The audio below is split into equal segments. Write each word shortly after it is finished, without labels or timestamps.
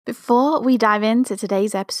Before we dive into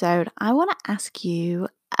today's episode, I want to ask you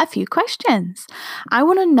a few questions. I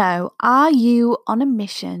want to know, are you on a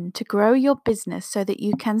mission to grow your business so that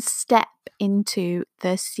you can step into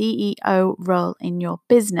the CEO role in your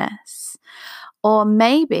business? Or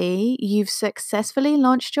maybe you've successfully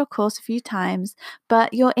launched your course a few times,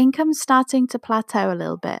 but your income's starting to plateau a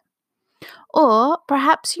little bit. Or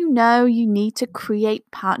perhaps you need to create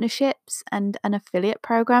partnerships and an affiliate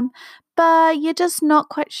program, but you're just not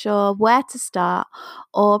quite sure where to start.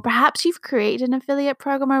 Or perhaps you've created an affiliate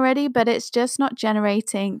program already, but it's just not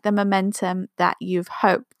generating the momentum that you've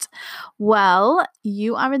hoped. Well,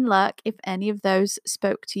 you are in luck if any of those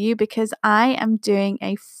spoke to you, because I am doing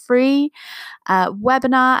a free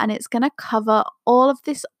webinar, and it's going to cover all of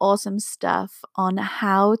this awesome stuff on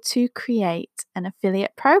how to create an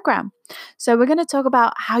affiliate program. So, we're going to talk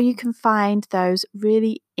about how you can find those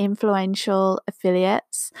really influential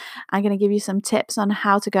affiliates. I'm going to give you some tips on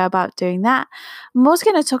how to go about doing that. I'm also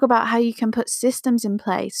going to talk about how you can put systems in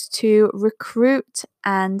place to recruit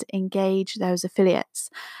and engage those affiliates.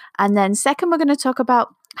 And then, second, we're going to talk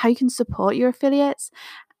about how you can support your affiliates.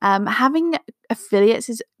 Having affiliates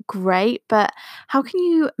is great, but how can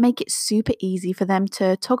you make it super easy for them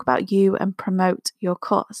to talk about you and promote your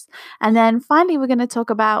course? And then finally, we're going to talk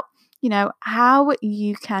about how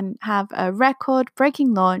you can have a record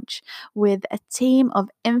breaking launch with a team of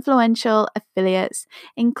influential affiliates,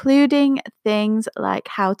 including things like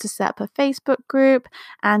how to set up a Facebook group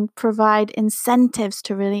and provide incentives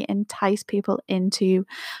to really entice people into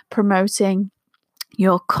promoting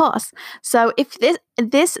your course. So if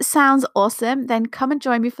this sounds awesome, then come and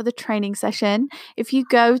join me for the training session. If you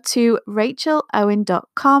go to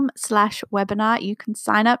rachelowen.com/webinar, you can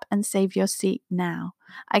sign up and save your seat now.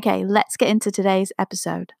 Okay, let's get into today's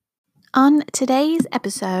episode. On today's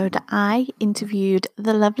episode, I interviewed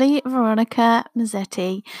the lovely Veronica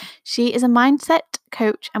Mazzetti. She is a mindset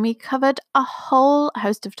coach, and we covered a whole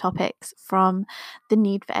host of topics, from the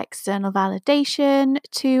need for external validation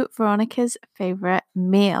to Veronica's favorite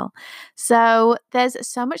meal. So there's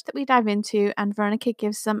so much that we dive into, and Veronica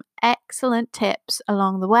gives some excellent tips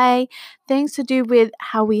along the way, things to do with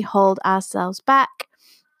how we hold ourselves back,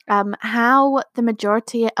 how the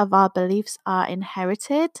majority of our beliefs are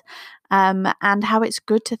inherited, and how it's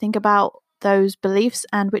good to think about those beliefs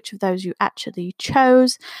and which of those you actually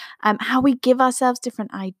chose, how we give ourselves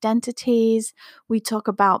different identities. We talk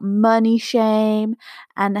about money shame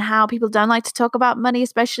and how people don't like to talk about money,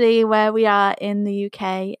 especially where we are in the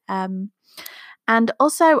UK. And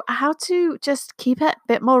also how to just keep it a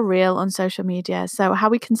bit more real on social media. So how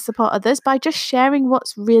we can support others by just sharing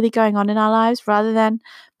what's really going on in our lives rather than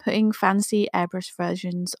putting fancy airbrush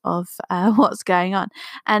versions of what's going on.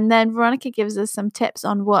 And then Veronica gives us some tips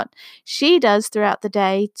on what she does throughout the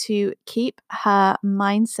day to keep her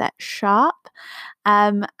mindset sharp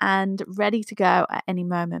and ready to go at any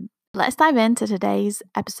moment. Let's dive into today's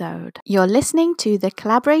episode. You're listening to the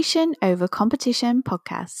Collaboration Over Competition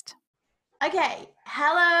podcast. Okay,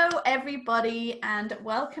 hello everybody, and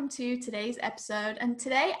welcome to today's episode. And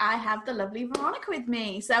today I have the lovely Veronica with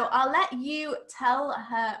me. So I'll let you tell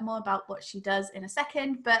her more about what she does in a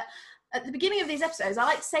second, but at the beginning of these episodes, I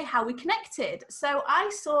like to say how we connected. So I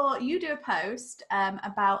saw you do a post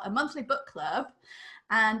about a monthly book club,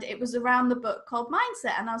 and it was around the book called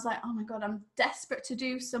Mindset. And I was like, oh my God, I'm desperate to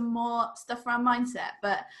do some more stuff around mindset.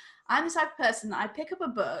 But I'm the type of person that I pick up a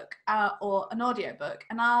book or an audio book,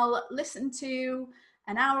 and I'll listen to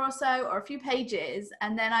an hour or so or a few pages,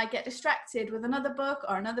 and then I get distracted with another book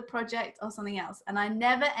or another project or something else, and I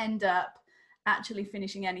never end up actually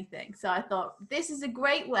finishing anything. So I thought this is a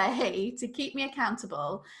great way to keep me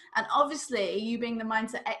accountable. And obviously, you being the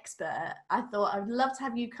mindset expert, I thought I would love to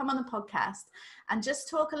have you come on the podcast and just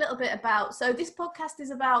talk a little bit about, so this podcast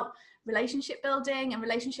is about relationship building and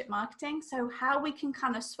relationship marketing. So how we can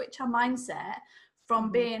kind of switch our mindset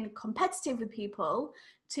from being competitive with people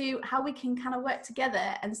to how we can kind of work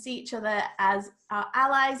together and see each other as our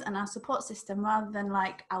allies and our support system rather than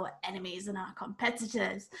like our enemies and our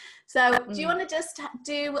competitors. So do you want to just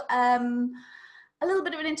do a little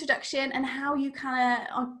bit of an introduction and how you kind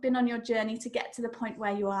of been on your journey to get to the point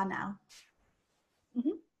where you are now?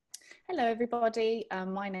 Mm-hmm. Hello everybody,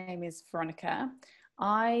 my name is Veronica.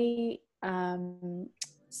 I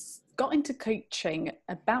got into coaching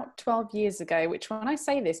about 12 years ago, which when I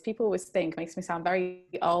say this, people always think makes me sound very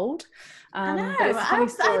old. I know, but it's a funny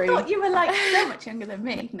story. I thought you were like so much younger than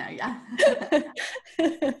me. No, yeah.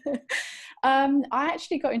 I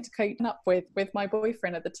actually got into coaching up with my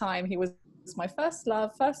boyfriend at the time. He was my first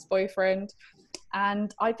love, first boyfriend,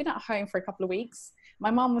 and I'd been at home for a couple of weeks.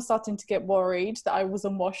 my mom was starting to get worried that I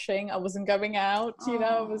wasn't washing, I wasn't going out,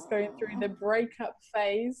 I was going through the breakup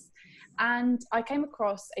phase. And I came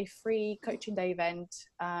across a free coaching day event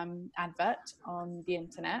advert on the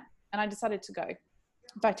internet, and I decided to go.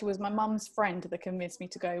 In fact, it was my mum's friend that convinced me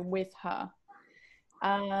to go with her.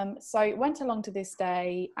 So I went along to this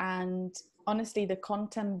day, and honestly, the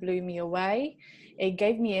content blew me away. It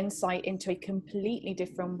gave me insight into a completely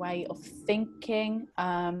different way of thinking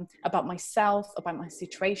about myself, about my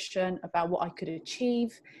situation, about what I could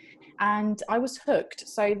achieve. And I was hooked.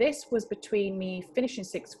 So this was between me finishing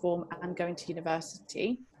sixth form and going to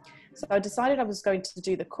university. So I decided I was going to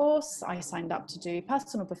do the course. I signed up to do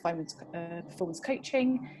personal performance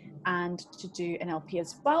coaching and to do NLP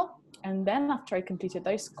as well. And then after I completed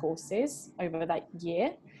those courses over that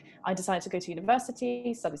year, I decided to go to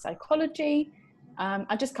university, study psychology.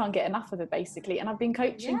 I just can't get enough of it, basically. And I've been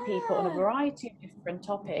coaching people on a variety of different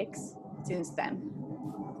topics since then.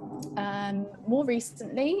 More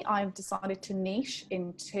recently, I've decided to niche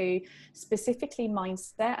into specifically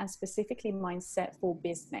mindset, and specifically mindset for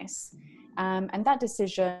business. And that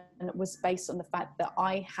decision was based on the fact that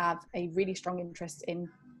I have a really strong interest in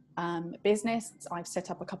business. I've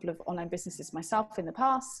set up a couple of online businesses myself in the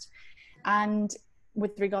past. And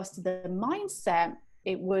with regards to the mindset,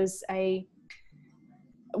 it was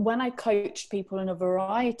when I coached people in a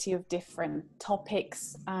variety of different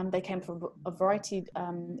topics, they came from a variety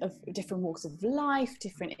of different walks of life,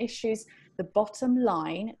 different issues. The bottom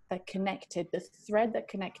line that connected, the thread that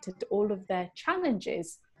connected all of their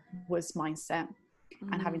challenges was mindset,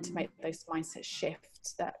 and having to make those mindset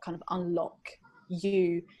shifts that kind of unlock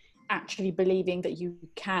you actually believing that you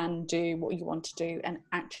can do what you want to do, and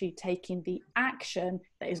actually taking the action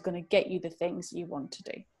that is going to get you the things you want to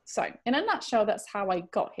do. So in a nutshell, that's how I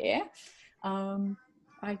got here.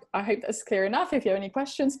 I hope that's clear enough. If you have any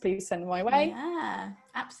questions, please send them my way. Yeah,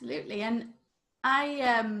 absolutely. And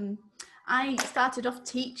I started off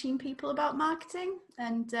teaching people about marketing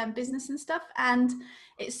and business and stuff. And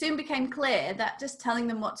it soon became clear that just telling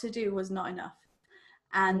them what to do was not enough.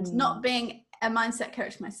 And not being a mindset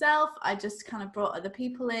coach myself, I just kind of brought other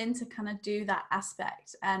people in to kind of do that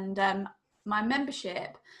aspect. And my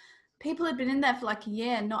membership, people had been in there for like a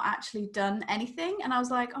year and not actually done anything. And I was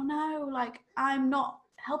like, oh no, like I'm not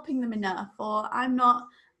helping them enough, or I'm not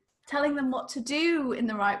telling them what to do in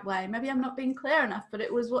the right way. Maybe I'm not being clear enough. But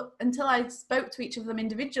it was until I spoke to each of them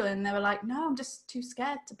individually, and they were like, no, I'm just too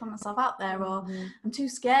scared to put myself out there, or I'm too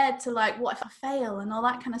scared to, like, what if I fail, and all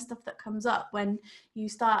that kind of stuff that comes up when you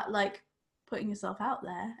start like putting yourself out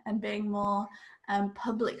there and being more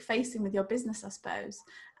public facing with your business, I suppose.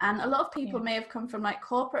 And a lot of people may have come from like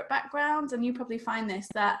corporate backgrounds, and you probably find this,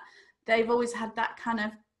 that they've always had that kind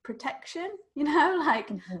of protection,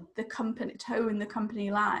 like the company, toeing the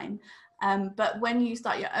company line. But when you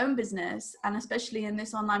start your own business, and especially in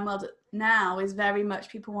this online world now, is very much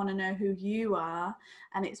people want to know who you are,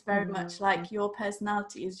 and it's very much like your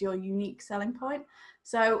personality is your unique selling point.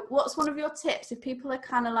 So what's one of your tips if people are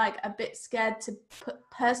kind of like a bit scared to put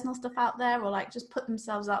personal stuff out there, or like just put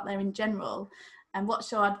themselves out there in general? And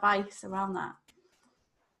what's your advice around that?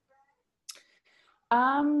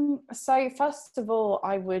 So first of all,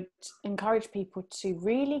 I would encourage people to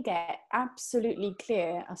really get absolutely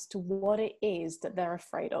clear as to what it is that they're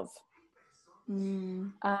afraid of.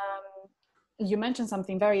 You mentioned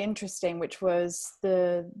something very interesting, which was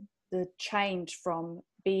the change from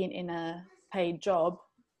being in a paid job,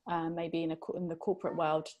 maybe in the corporate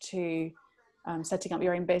world, to setting up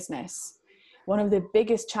your own business. One of the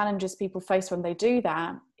biggest challenges people face when they do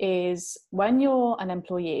that is when you're an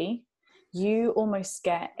employee, you almost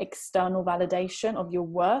get external validation of your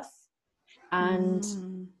worth.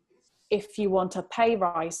 And if you want a pay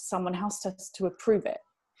rise, someone else has to approve it.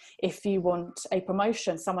 If you want a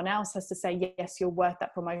promotion, someone else has to say, yes, you're worth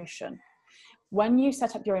that promotion. When you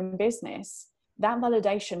set up your own business, that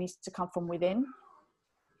validation needs to come from within.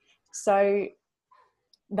 So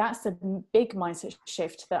that's a big mindset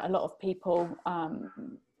shift that a lot of people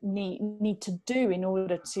need to do in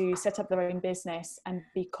order to set up their own business and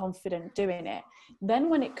be confident doing it. Then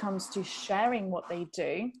when it comes to sharing what they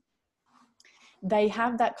do, they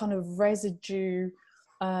have that kind of residual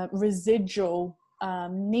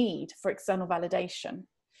need for external validation.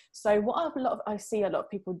 So what I see a lot of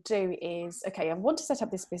people do is, okay, I want to set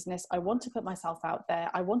up this business. I want to put myself out there.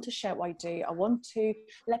 I want to share what I do. I want to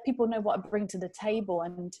let people know what I bring to the table.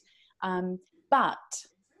 And, but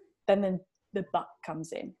then the but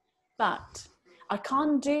comes in. But I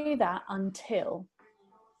can't do that until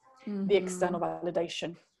the external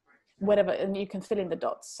validation, whatever, and you can fill in the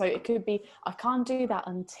dots. So it could be, I can't do that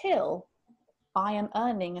until I am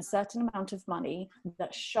earning a certain amount of money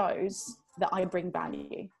that shows that I bring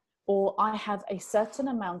value, or I have a certain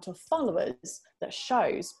amount of followers that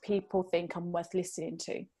shows people think I'm worth listening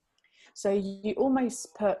to. So you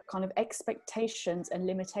almost put kind of expectations and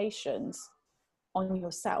limitations on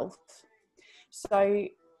yourself. So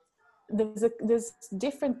there's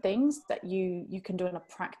different things that you can do on a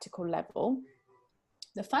practical level.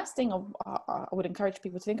 The first thing I would encourage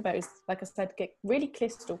people to think about is, like I said, get really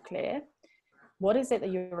crystal clear. What is it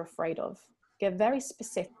that you're afraid of? Get very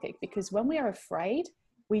specific, because when we are afraid,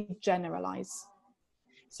 we generalize.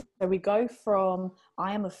 So we go from,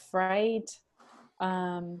 I am afraid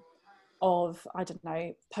of, I don't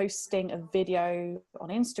know, posting a video on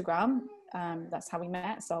Instagram. That's how we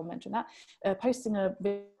met, so I'll mention that. Posting a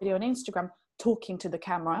video on Instagram, talking to the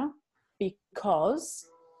camera, because,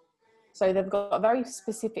 so they've got a very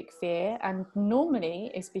specific fear, and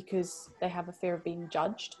normally it's because they have a fear of being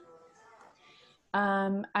judged.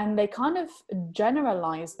 And they kind of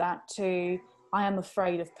generalize that to, I am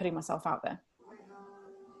afraid of putting myself out there.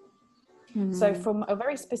 So from a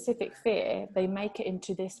very specific fear, they make it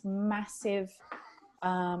into this massive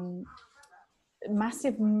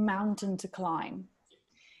mountain to climb.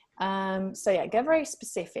 So yeah, get very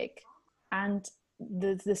specific. And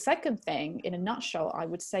the second thing, in a nutshell, I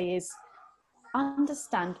would say, is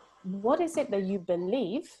understand what is it that you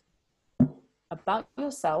believe about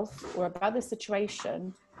yourself or about the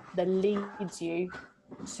situation that leads you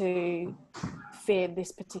to fear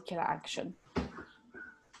this particular action.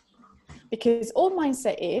 Because all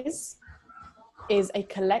mindset is a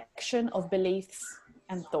collection of beliefs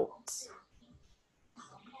and thoughts.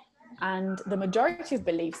 And the majority of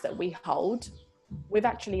beliefs that we hold, we've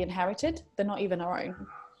actually inherited. They're not even our own.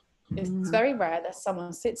 It's very rare that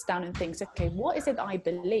someone sits down and thinks, okay, what is it that I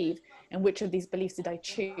believe, and which of these beliefs did I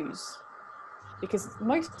choose? Because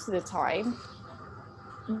most of the time,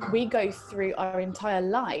 we go through our entire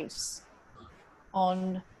lives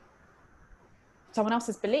on someone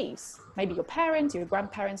else's beliefs. Maybe your parents, your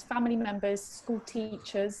grandparents, family members, school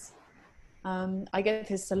teachers. I get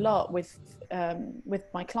this a lot with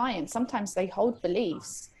my clients. Sometimes they hold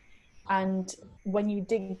beliefs, and when you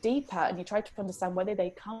dig deeper and you try to understand where they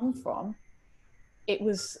come from, it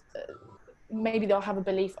was maybe they'll have a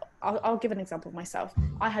belief. I'll give an example of myself.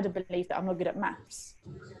 I had a belief that I'm not good at maths,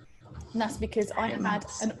 and that's because I had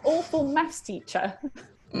an awful maths teacher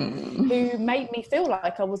who made me feel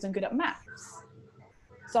like I wasn't good at maths.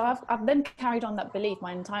 So I've then carried on that belief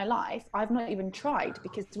my entire life. I've not even tried,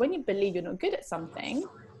 because when you believe you're not good at something,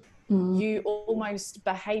 you almost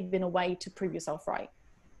behave in a way to prove yourself right.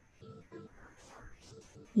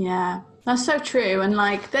 Yeah, that's so true. And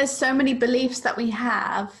like, there's so many beliefs that we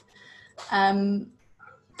have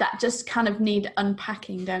that just kind of need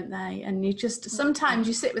unpacking, don't they? And you just, sometimes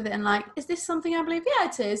you sit with it and like, is this something I believe? Yeah,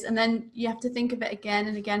 it is. And then you have to think of it again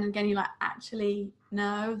and again and again. You're like, actually,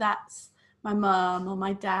 no, that's my mum or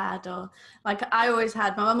my dad. Or like, I always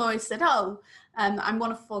had, my mum always said, I'm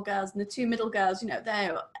one of 4 girls, and the 2 middle girls, you know,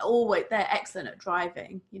 they're excellent at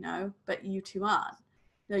driving, you know, but you 2 aren't.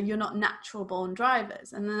 You're not natural born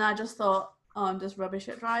drivers. And then I just thought, oh, I'm just rubbish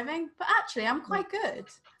at driving. But actually, I'm quite good.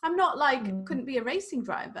 I'm not like, couldn't be a racing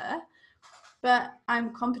driver, but I'm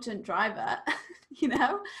a competent driver, you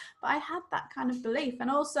know. But I had that kind of belief. And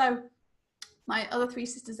also, my other 3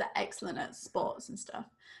 sisters are excellent at sports and stuff.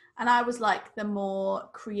 And I was like the more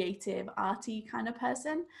creative, arty kind of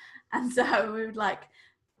person. And so we would like,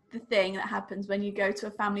 the thing that happens when you go to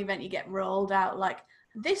a family event, you get rolled out like,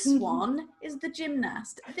 this one is the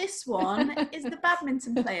gymnast, this one is the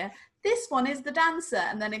badminton player, this one is the dancer.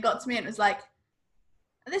 And then it got to me and it was like,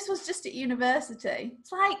 this was just at university.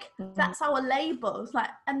 It's like, that's our labels. Like,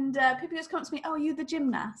 and people just come to me, oh, are you the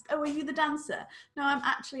gymnast? Oh, are you the dancer? No, I'm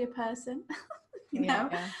actually a person. you know,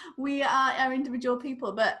 we are individual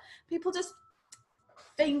people, but people just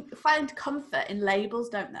find comfort in labels,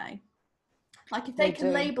 don't they? Like if they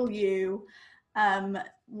can label you,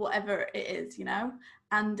 whatever it is, you know.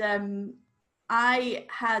 And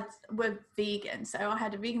we're vegan, so I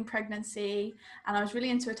had a vegan pregnancy, and I was really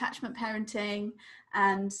into attachment parenting,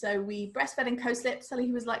 and so we breastfed and co-slept till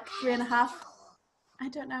he was like 3.5. I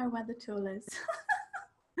don't know where the tool is.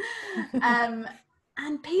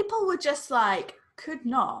 And people were just like, could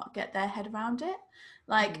not get their head around it,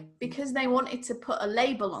 like because they wanted to put a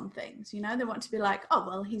label on things, you know. They want to be like, oh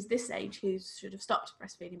well, he's this age, he should have stopped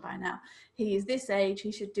breastfeeding by now, he is this age,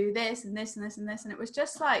 he should do this and this and this and this. And it was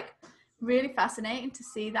just like really fascinating to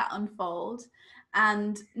see that unfold.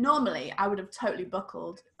 And normally I would have totally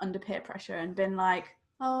buckled under peer pressure and been like,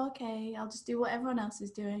 oh okay, I'll just do what everyone else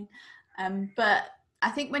is doing. But I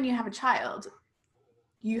think when you have a child,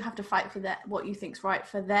 you have to fight for that, what you think's right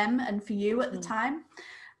for them and for you at the time.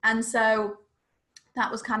 And so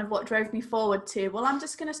that was kind of what drove me forward to, well, I'm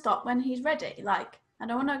just going to stop when he's ready. Like, I'm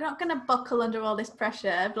not going to buckle under all this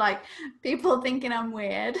pressure of like people thinking I'm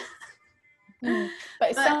weird.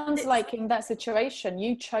 But it sounds like in that situation,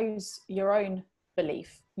 you chose your own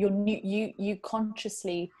belief. You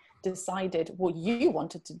consciously decided what you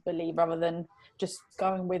wanted to believe rather than just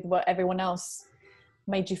going with what everyone else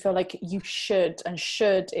made you feel like you should. And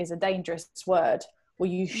should is a dangerous word. Well,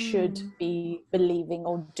 you should be believing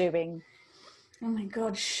or doing. Oh my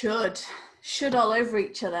God, should all over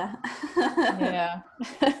each other. Yeah.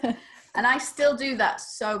 And I still do that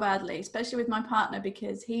so badly, especially with my partner,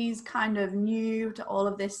 because he's kind of new to all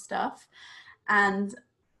of this stuff. And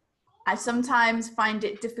I sometimes find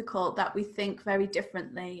it difficult that we think very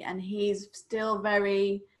differently. And he's still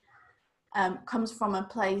very, comes from a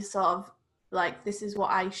place of like, this is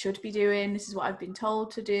what I should be doing. This is what I've been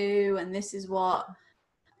told to do. And this is what,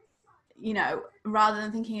 you know, rather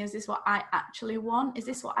than thinking, is this what I actually want? Is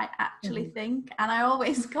this what I actually think? And I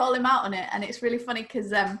always call him out on it. And it's really funny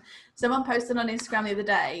because someone posted on Instagram the other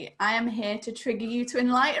day, I am here to trigger you to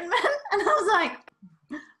enlightenment. And I was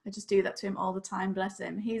like, I just do that to him all the time, bless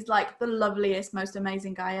him. He's like the loveliest, most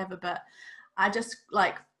amazing guy ever. But I just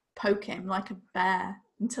like poke him like a bear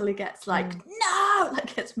until he gets like, no,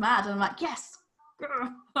 like gets mad. And I'm like, yes.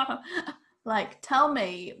 Like, tell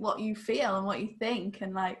me what you feel and what you think.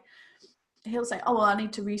 And like, he'll say, oh, well, I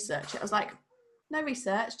need to research it. I was like, no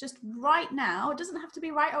research, just right now. It doesn't have to be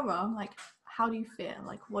right or wrong. Like, how do you feel?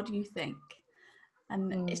 Like, what do you think?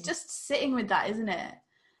 And it's just sitting with that, isn't it?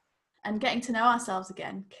 And getting to know ourselves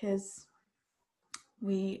again, because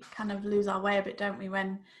we kind of lose our way a bit, don't we?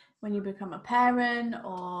 When you become a parent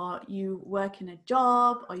or you work in a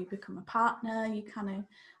job or you become a partner, you kind of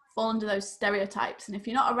fall under those stereotypes. And if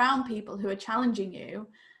you're not around people who are challenging you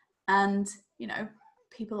and, you know,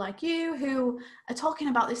 people like you who are talking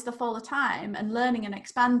about this stuff all the time and learning and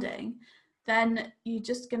expanding, then you're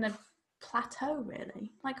just going to plateau,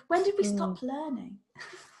 really. Like, when did we stop learning?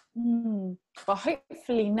 Well,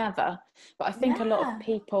 hopefully never. But I think a lot of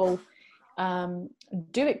people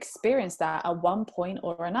do experience that at one point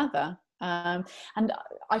or another. And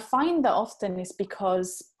I find that often is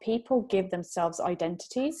because people give themselves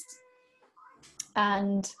identities.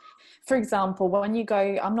 And for example, when you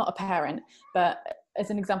go, I'm not a parent, but as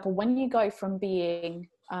an example, when you go from being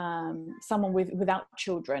someone without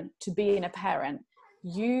children to being a parent,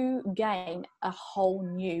 you gain a whole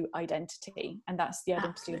new identity. And that's the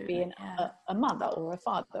identity of being a mother or a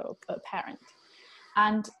father or a parent.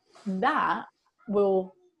 And that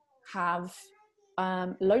will have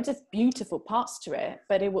loads of beautiful parts to it,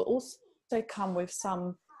 but it will also come with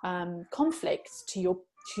some conflicts to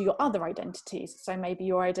your other identities. So maybe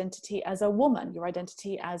your identity as a woman, your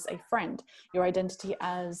identity as a friend, your identity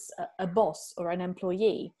as a boss or an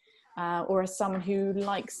employee, or as someone who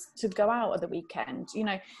likes to go out at the weekend, you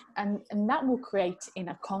know, and that will create in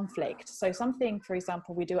a conflict. So something, for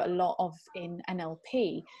example, we do a lot of in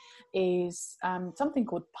NLP is something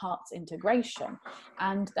called parts integration.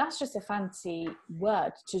 And that's just a fancy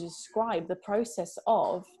word to describe the process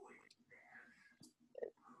of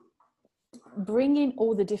bringing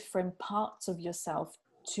all the different parts of yourself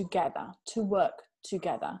together to work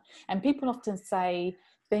together. And people often say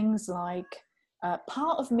things like,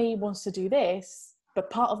 part of me wants to do this, but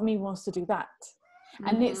part of me wants to do that.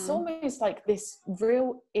 And it's almost like this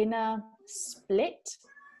real inner split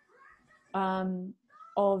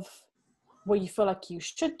of what you feel like you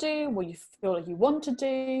should do, what you feel like you want to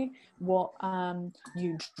do, what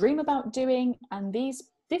you dream about doing. And these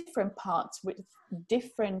different parts with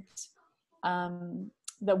different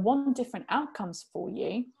that want different outcomes for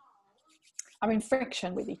you are in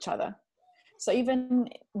friction with each other. So even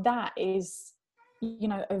that is, you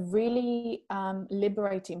know, a really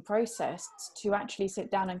liberating process to actually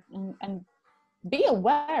sit down and be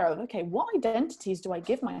aware of, okay, what identities do I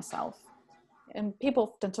give myself? And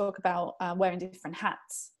people often talk about wearing different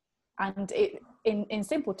hats, and it in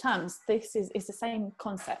simple terms, this is the same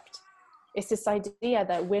concept. It's this idea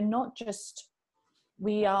that we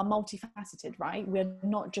are multifaceted, right? We're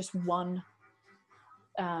not just one,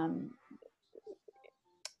 what am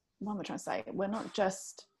I trying to say? We're not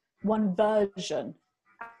just one version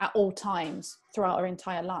at all times throughout our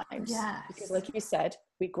entire lives. Yes. Because like you said,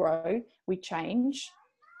 we grow, we change,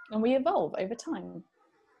 and we evolve over time.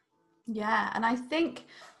 Yeah, and I think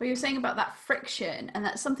what you're saying about that friction, and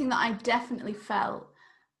that's something that I definitely felt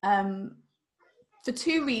for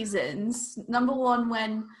two reasons. Number one,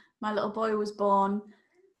 when my little boy was born,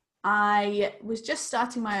 I was just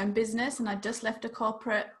starting my own business and I just left a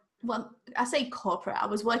corporate well, I say corporate, I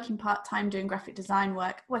was working part-time doing graphic design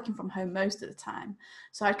work, working from home most of the time.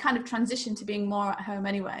 So I kind of transitioned to being more at home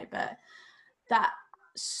anyway. But that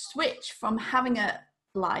switch from having a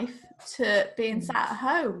life to being sat at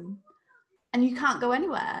home and you can't go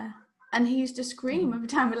anywhere. And he used to scream every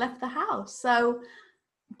time we left the house. So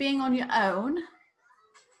being on your own,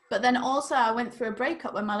 but then also I went through a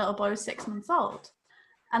breakup when my little boy was 6 months old.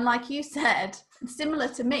 And like you said, similar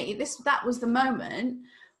to me, that was the moment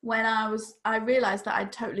when I realized that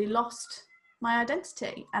I'd totally lost my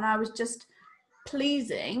identity, and I was just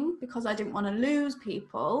pleasing because I didn't want to lose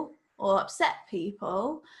people or upset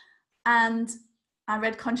people. And I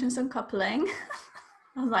read Conscience Uncoupling.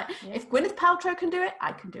 I was like, if Gwyneth Paltrow can do it,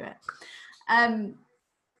 I can do it. And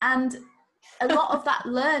a lot of that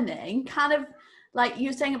learning, kind of like you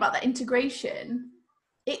were saying about that integration,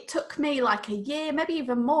 it took me like a year, maybe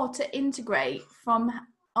even more, to integrate from,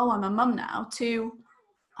 oh, I'm a mum now, to,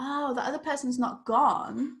 oh, the other person's not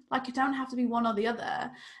gone. Like, you don't have to be one or the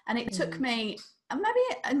other. And it took me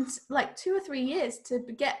maybe like 2 or 3 years to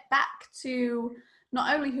get back to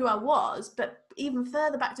not only who I was, but even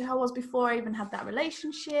further back to who I was before I even had that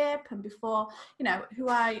relationship, and before, you know, who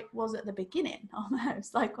I was at the beginning,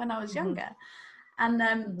 almost like when I was younger. And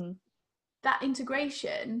that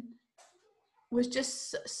integration was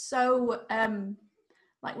just so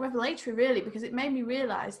like revelatory, really, because it made me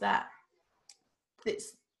realize that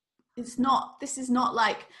this is not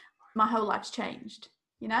like my whole life's changed.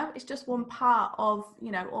 You know, it's just one part of,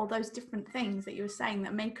 you know, all those different things that you were saying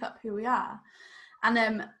that make up who we are.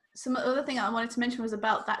 And some other thing I wanted to mention was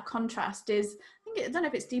about that contrast is, I don't know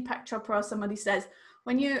if it's Deepak Chopra or somebody says,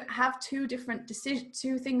 when you have two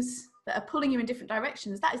things that are pulling you in different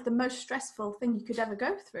directions, that is the most stressful thing you could ever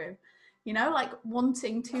go through. You know, like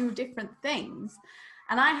wanting two different things.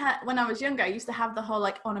 And when I was younger, I used to have the whole,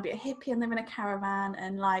 like, I want to be a hippie and live in a caravan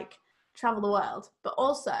and like travel the world. But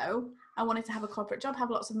also I wanted to have a corporate job,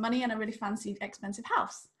 have lots of money, and a really fancy, expensive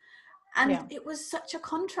house. And it was such a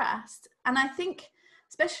contrast. And I think,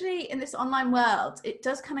 especially in this online world, it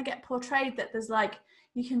does kind of get portrayed that there's like,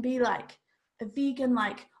 you can be like a vegan,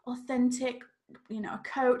 like authentic, you know, a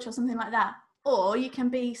coach or something like that. Or you can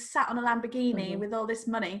be sat on a Lamborghini with all this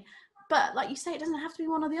money. But like you say, it doesn't have to be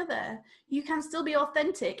one or the other. You can still be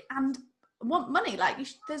authentic and want money. Like,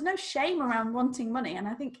 there's no shame around wanting money. And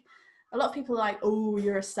I think a lot of people are like, oh,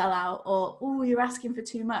 you're a sellout, or, oh, you're asking for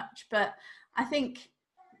too much. But I think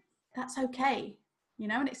that's okay, you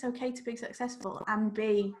know, and it's okay to be successful and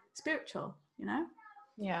be spiritual, you know?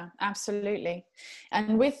 Yeah, absolutely.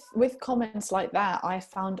 And with comments like that, I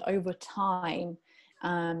found over time,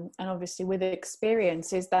 and obviously with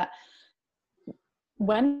experience, is that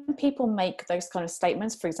when people make those kind of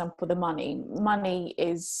statements, for example, the money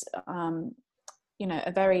is, you know,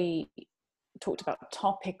 a very talked about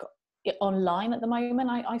topic online at the moment.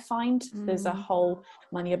 I find there's a whole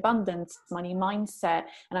money abundance, money mindset,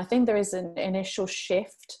 and I think there is an initial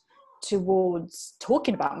shift towards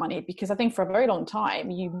talking about money, because I think for a very long time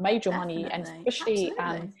you made your money, and especially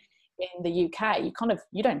in the UK,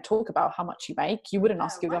 you don't talk about how much you make. You wouldn't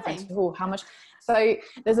ask your girlfriend, oh, how much. So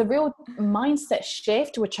there's a real mindset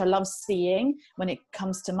shift, which I love seeing when it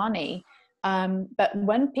comes to money. But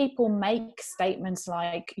when people make statements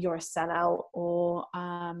like you're a sellout, or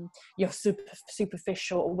you're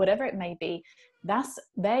superficial, or whatever it may be,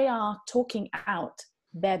 they are talking out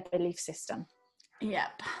their belief system.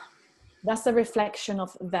 Yep. That's a reflection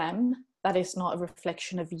of them. That is not a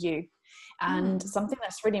reflection of you. And something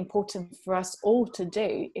that's really important for us all to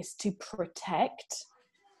do is to protect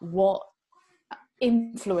what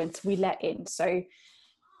influence we let in. So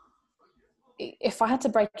if I had to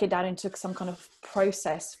break it down into some kind of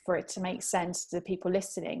process for it to make sense to the people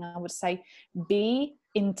listening, I would say be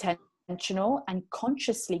intentional and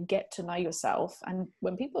consciously get to know yourself. And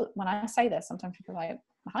when I say this, sometimes people are like,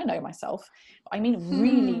 I know myself. I mean,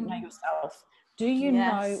 really know yourself. Do you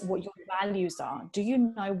know what your values are? Do you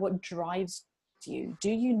know what drives you? Do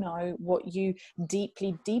you know what you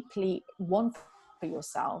deeply, deeply want for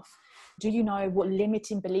yourself? Do you know what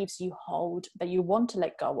limiting beliefs you hold that you want to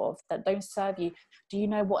let go of, that don't serve you? Do you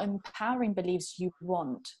know what empowering beliefs you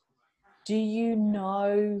want? Do you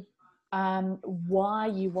know why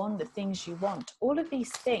you want the things you want? All of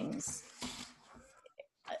these things,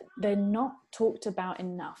 they're not talked about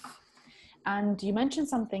enough. And you mentioned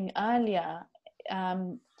something earlier,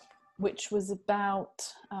 which was about,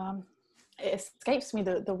 it escapes me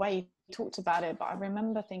the way you talked about it, but I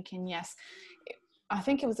remember thinking, yes, I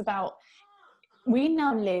think it was about, we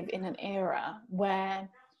now live in an era where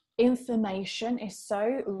information is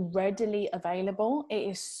so readily available. It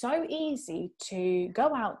is so easy to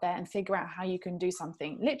go out there and figure out how you can do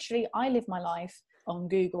something. Literally, I live my life on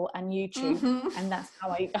Google and YouTube, and that's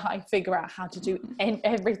how I figure out how to do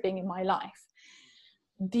everything in my life.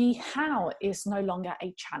 The how is no longer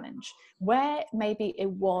a challenge, where maybe it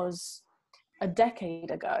was a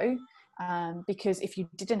decade ago. Because if you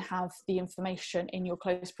didn't have the information in your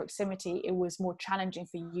close proximity, it was more challenging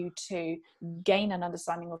for you to gain an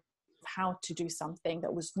understanding of how to do something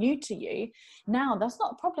that was new to you. Now that's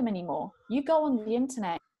not a problem anymore. You go on the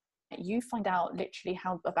internet, you find out literally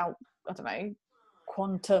how about, I don't know,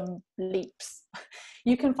 quantum leaps.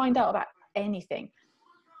 You can find out about anything.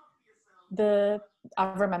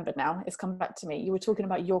 I remembered now, it's come back to me. You were talking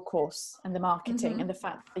about your course and the marketing and the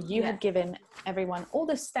fact that you had given everyone all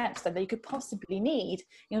the steps that they could possibly need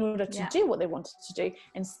in order to do what they wanted to do,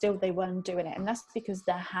 and still they weren't doing it. And that's because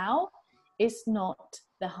the how is not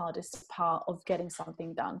the hardest part of getting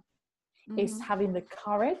something done. It's having the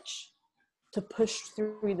courage to push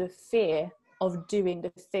through the fear of doing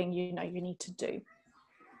the thing you know you need to do.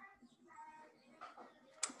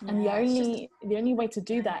 And the only way to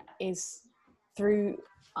do that is through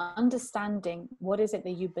understanding what is it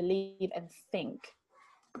that you believe and think,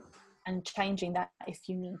 and changing that if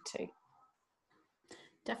you need to.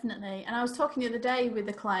 Definitely. And I was talking the other day with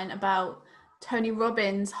a client about Tony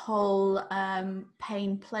Robbins' whole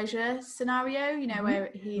pain pleasure scenario, you know, where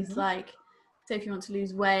he's like, so if you want to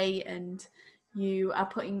lose weight and you are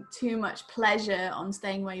putting too much pleasure on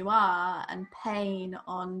staying where you are and pain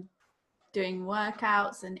on doing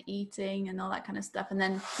workouts and eating and all that kind of stuff, and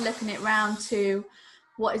then flipping it round to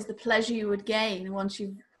what is the pleasure you would gain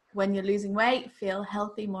when you're losing weight, feel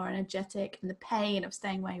healthy, more energetic, and the pain of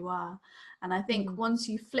staying where you are. And I think once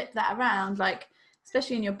you flip that around, like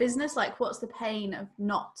especially in your business, like what's the pain of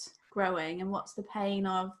not growing, and what's the pain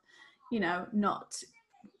of, you know, not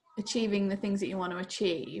achieving the things that you want to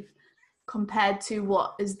achieve, compared to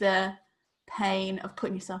what is the pain of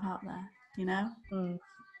putting yourself out there, you know?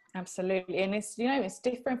 Absolutely. And it's, you know, it's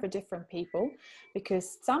different for different people,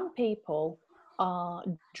 because some people are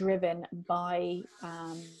driven by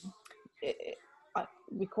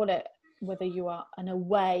we call it, whether you are an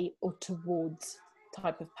away or towards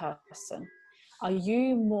type of person. Are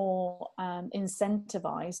you more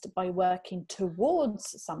incentivized by working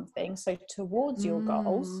towards something, so towards your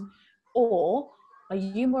goals, or are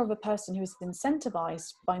you more of a person who is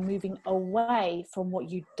incentivized by moving away from what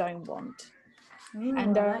you don't want?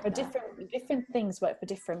 And there are different things work for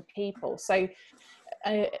different people. So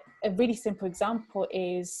a really simple example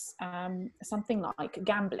is something like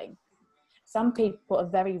gambling. Some people are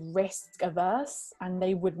very risk averse and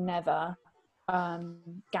they would never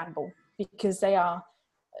gamble, because they are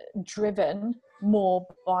driven more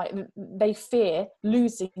by, they fear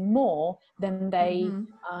losing more than they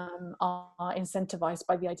are incentivized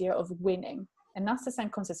by the idea of winning. And that's the same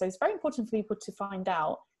concept. So it's very important for people to find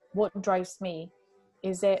out what drives me.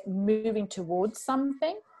 Is it moving towards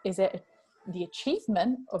something? Is it the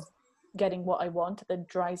achievement of getting what I want that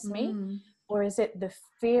drives me? Or is it the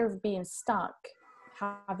fear of being stuck,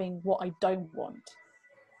 having what I don't want?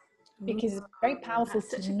 Because it's very powerful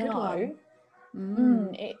to know.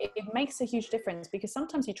 It makes a huge difference, because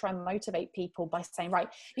sometimes you try and motivate people by saying, right,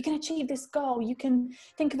 you can achieve this goal, you can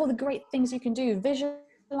think of all the great things you can do,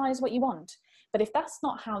 visualize what you want. But if that's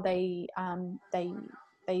not how they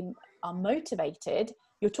are motivated,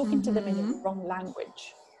 you're talking to them in the wrong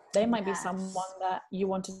language. They might be someone that you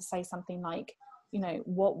want to say something like, you know,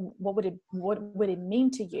 what would it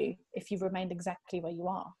mean to you if you remained exactly where you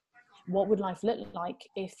are? What would life look like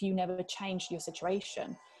if you never changed your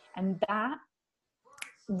situation? And that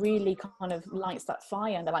really kind of lights that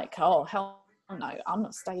fire, and they're like, oh hell no, I'm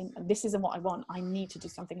not staying, this isn't what I want, I need to do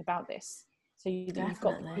something about this. So you've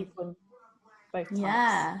got people in both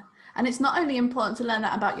types. And it's not only important to learn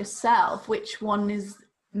that about yourself, which one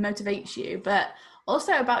motivates you, but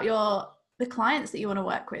also about the clients that you want to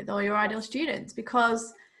work with, or your ideal students.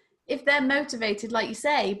 Because if they're motivated, like you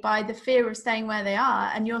say, by the fear of staying where they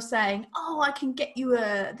are, and you're saying, oh, I can get you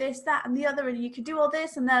this, that, and the other, and you can do all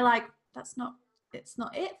this, and they're like, it's not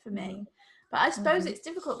it for me. But I suppose it's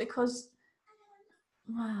difficult because,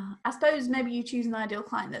 well, I suppose maybe you choose an ideal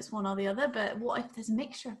client that's one or the other, but what if there's a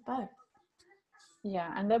mixture of both?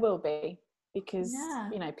 Yeah, and there will be, because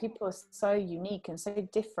you know, people are so unique and so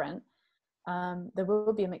different. There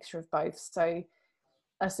will be a mixture of both. So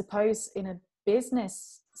I suppose in a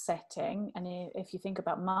business setting, and if you think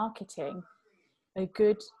about marketing, I'm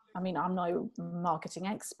no marketing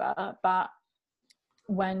expert, but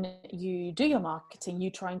when you do your marketing,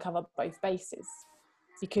 you try and cover both bases.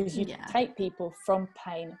 because you take people from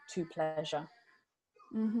pain to pleasure.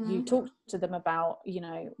 You talk to them about, you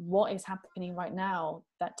know, what is happening right now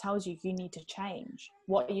that tells you you need to change.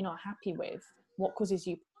 What are you not happy with? What causes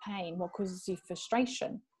you pain? What causes you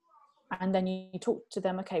frustration? And then you talk to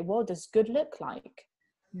them, okay, what does good look like?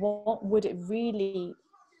 What would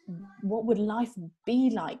life be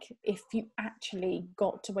like if you actually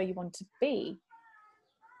got to where you want to be?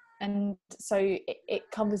 And so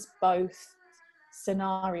it covers both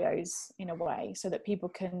scenarios in a way, so that people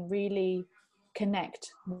can really connect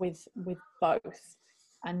with both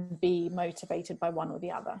and be motivated by one or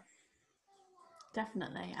the other.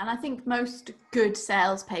 Definitely. And I think most good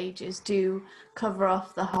sales pages do cover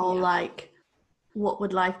off the whole like, what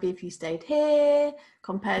would life be if you stayed here,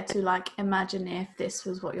 compared to like, imagine if this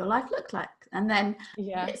was what your life looked like, and then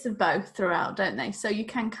bits of both throughout, don't they? So you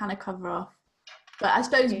can kind of cover off. But I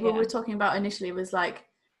suppose what we were talking about initially was like,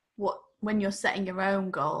 what, when you're setting your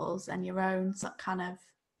own goals and your own kind of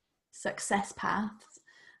success paths,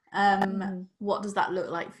 what does that look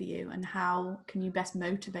like for you, and how can you best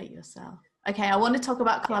motivate yourself? Okay, I want to talk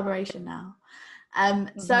about collaboration now.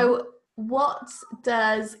 So what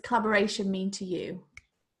does collaboration mean to you?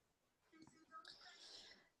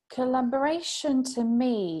 Collaboration to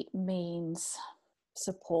me means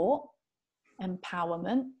support,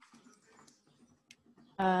 empowerment,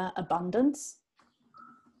 abundance.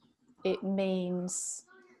 It means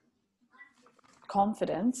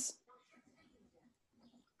confidence.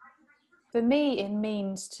 For me, it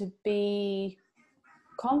means to be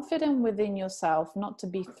confident within yourself, not to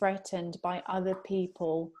be threatened by other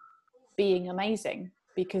people being amazing,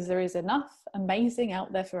 because there is enough amazing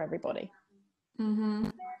out there for everybody.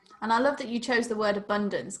 And I love that you chose the word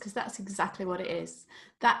abundance, because that's exactly what it is.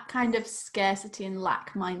 That kind of scarcity and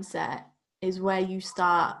lack mindset is where you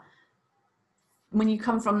start. When you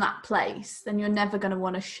come from that place, then you're never going to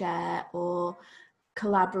want to share or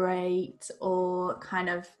collaborate or kind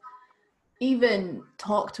of even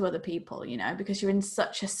talk to other people, you know, because you're in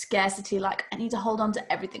such a scarcity, like, I need to hold on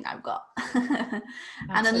to everything I've got.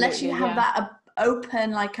 And unless you have that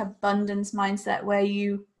open, like, abundance mindset where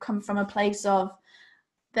you come from a place of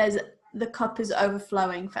the cup is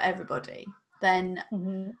overflowing for everybody, then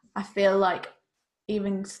I feel like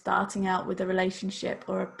even starting out with a relationship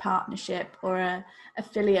or a partnership or a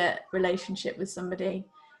affiliate relationship with somebody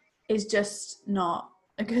is just not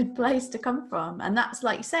a good place to come from. And that's,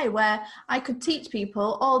 like you say, where I could teach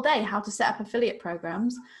people all day how to set up affiliate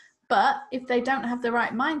programs, but if they don't have the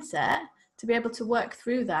right mindset to be able to work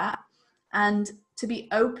through that and to be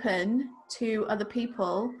open to other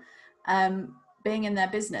people being in their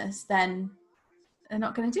business, then they're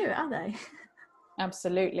not going to do it, are they?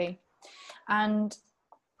 Absolutely. And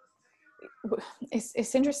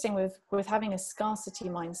it's interesting with having a scarcity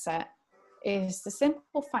mindset, is the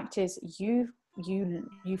simple fact is you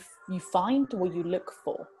find what you look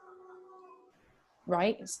for,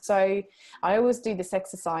 right? So I always do this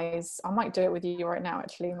exercise. I might do it with you right now,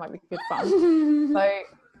 actually. It might be good fun. So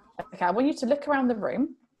okay, I want you to look around the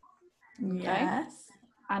room. Okay? Yes.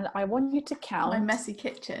 And I want you to count. My messy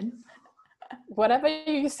kitchen. Whatever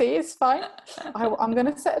you see is fine. I'm going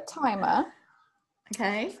to set a timer.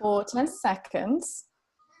 Okay. For 10 seconds.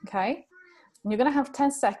 Okay. And you're going to have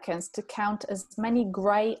 10 seconds to count as many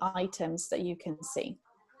grey items that you can see.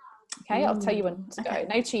 Okay. I'll tell you when to go.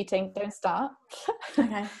 No cheating. Don't start.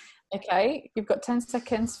 Okay. Okay. You've got 10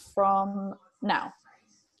 seconds from now.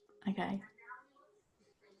 Okay.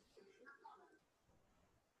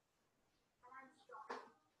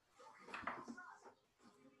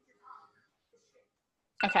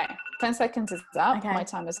 Okay. 10 seconds is up. Okay. My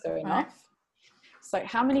timer's going off. So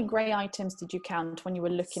how many grey items did you count when you were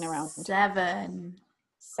looking around? 7.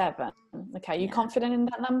 Okay. You confident in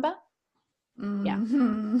that number?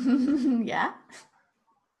 Mm-hmm. Yeah.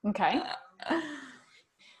 Okay.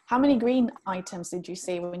 How many green items did you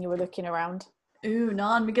see when you were looking around? Ooh,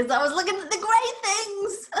 none, because I was looking at the grey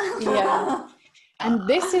things. Yeah. And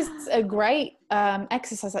this is a great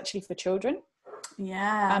exercise actually for children.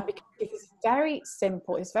 Yeah. Because it's very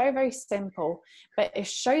simple. It's very, very simple, but it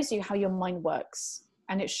shows you how your mind works.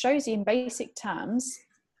 And it shows you in basic terms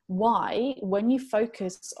why, when you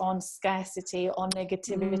focus on scarcity, on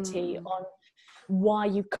negativity, on why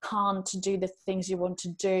you can't do the things you want to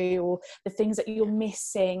do, or the things that you're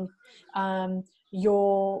missing,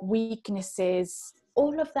 your weaknesses,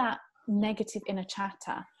 all of that negative inner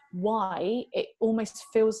chatter, why it almost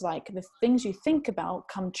feels like the things you think about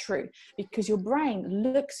come true, because your brain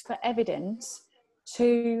looks for evidence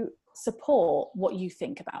to support what you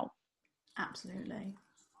think about. Absolutely.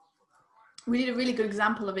 We did a really good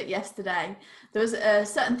example of it yesterday. There was a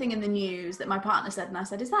certain thing in the news that my partner said, and I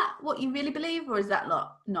said, is that what you really believe, or is that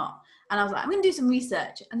not? And I was like, I'm going to do some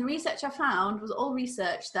research. And the research I found was all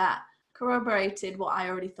research that corroborated what I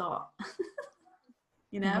already thought.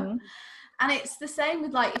 You know? Mm-hmm. And it's the same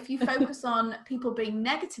with, like, if you focus on people being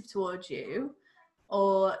negative towards you,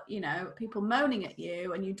 or, you know, people moaning at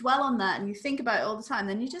you, and you dwell on that and you think about it all the time,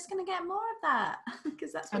 then you're just going to get more of that,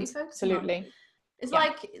 because that's what you're focusing on. Absolutely. It's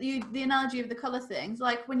like the analogy of the colour things.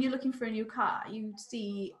 Like when you're looking for a new car, you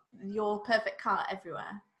see your perfect car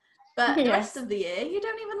everywhere. But the rest of the year, you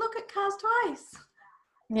don't even look at cars twice.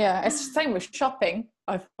 Yeah, it's the same with shopping,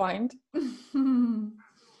 I find.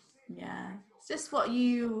 Yeah, it's just what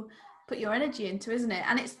you put your energy into, isn't it?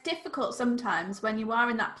 And it's difficult sometimes when you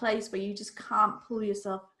are in that place where you just can't pull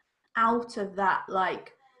yourself out of that,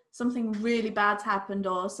 like something really bad's happened,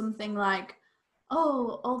 or something like,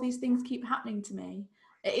 oh, all these things keep happening to me.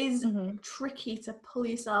 It is tricky to pull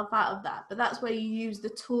yourself out of that, but that's where you use the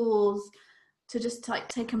tools to just like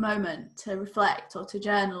take a moment to reflect, or to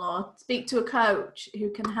journal, or speak to a coach who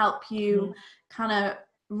can help you kind of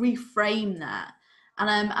reframe that. And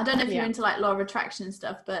I don't know if you're into like law of attraction and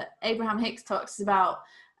stuff, but Abraham Hicks talks about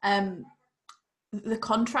the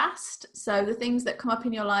contrast. So the things that come up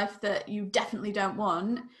in your life that you definitely don't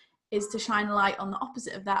want is to shine a light on the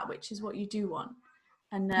opposite of that, which is what you do want.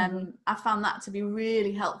 And I found that to be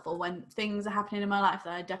really helpful when things are happening in my life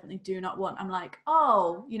that I definitely do not want. I'm like,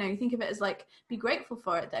 oh, you know, you think of it as like, be grateful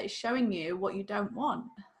for it, that it's showing you what you don't want.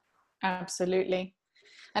 Absolutely.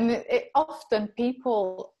 And it often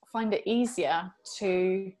people find it easier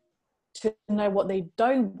to know what they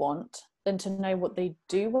don't want than to know what they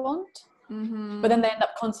do want. But then they end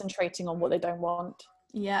up concentrating on what they don't want.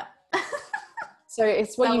 Yeah. So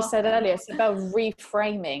it's what you said earlier. It's about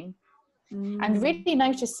reframing and really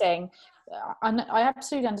noticing. And I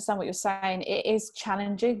absolutely understand what you're saying. It is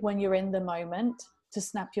challenging when you're in the moment to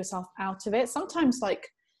snap yourself out of it. Sometimes, like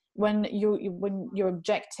when you're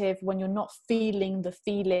objective, when you're not feeling the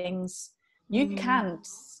feelings, you can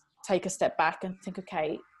take a step back and think,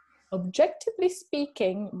 okay, objectively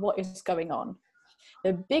speaking, what is going on?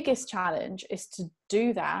 The biggest challenge is to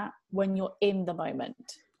do that when you're in the moment.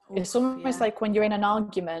 It's almost like when you're in an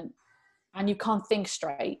argument and you can't think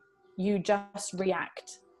straight, you just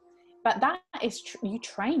react. But that is you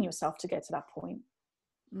train yourself to get to that point.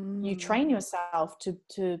 You train yourself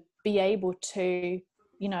to be able to,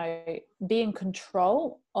 you know, be in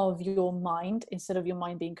control of your mind instead of your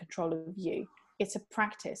mind being in control of you. It's a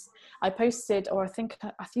practice. I posted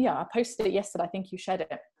it yesterday. I think you shared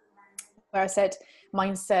it, where I said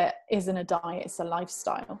mindset isn't a diet, it's a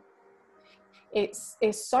lifestyle. It's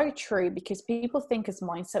so true, because people think as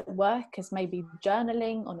mindset work as maybe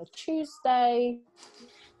journaling on a Tuesday,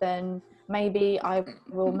 then maybe I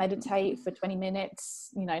will meditate for 20 minutes,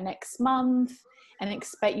 you know, next month, and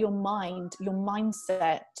expect your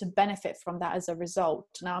mindset to benefit from that as a result.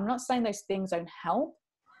 Now, I'm not saying those things don't help,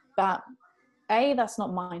 but A, that's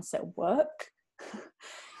not mindset work,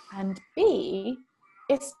 and B,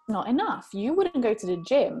 it's not enough. You wouldn't go to the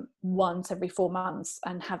gym once every 4 months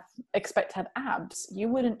and expect to have abs. You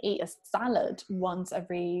wouldn't eat a salad once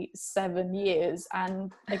every 7 years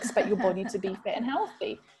and expect your body to be fit and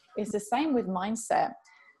healthy. It's the same with mindset.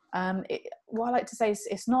 What I like to say is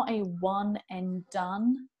it's not a one and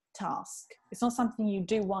done task. It's not something you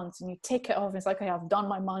do once and you tick it off. It's like, okay, I've done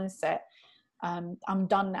my mindset. I'm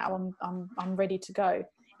done now. I'm ready to go.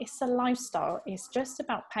 It's a lifestyle. It's just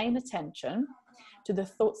about paying attention to the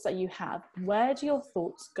thoughts that you have. Where do your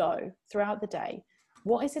thoughts go throughout the day?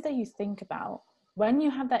 What is it that you think about? When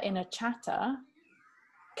you have that inner chatter,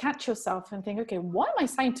 catch yourself and think, okay, what am I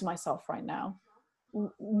saying to myself right now?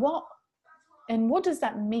 What does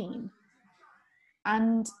that mean?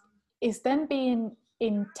 And is then being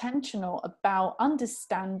intentional about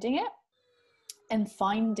understanding it and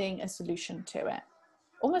finding a solution to it.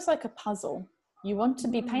 Almost like a puzzle. You want to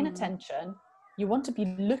be paying attention. You want to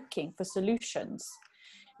be looking for solutions.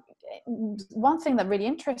 One thing that really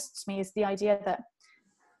interests me is the idea that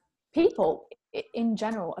people in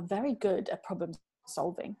general are very good at problem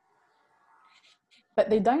solving, but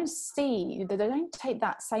they don't take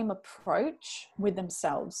that same approach with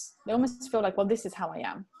themselves. They almost feel like, well, this is how I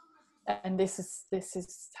am, and this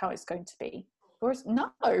is how it's going to be. Whereas no,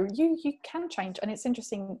 you can change. And it's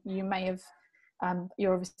interesting, you may have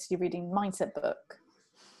you're obviously reading mindset book.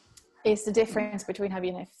 It's the difference between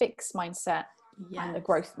having a fixed mindset and a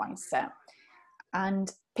growth mindset.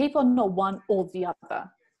 And people are not one or the other,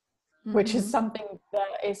 which is something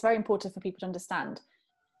that is very important for people to understand.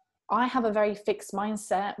 I have a very fixed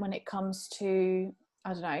mindset when it comes to,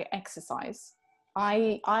 I don't know, exercise.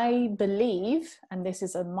 I believe, and this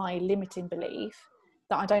is my limiting belief,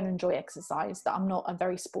 that I don't enjoy exercise, that I'm not a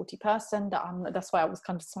very sporty person, that's why I was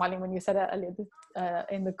kind of smiling when you said it earlier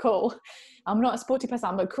in the call. I'm not a sporty person,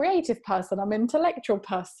 I'm a creative person, I'm an intellectual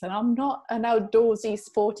person, I'm not an outdoorsy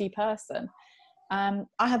sporty person. I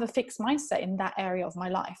have a fixed mindset in that area of my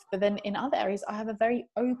life, but then in other areas I have a very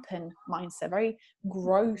open mindset, very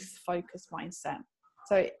growth focused mindset.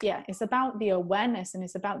 So yeah, it's about the awareness, and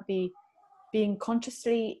it's about the being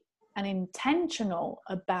consciously and intentional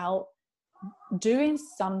about doing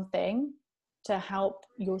something to help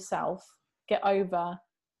yourself get over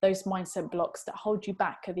those mindset blocks that hold you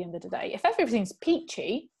back at the end of the day. If everything's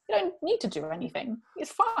peachy, you don't need to do anything.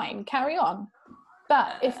 It's fine, carry on.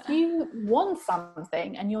 But if you want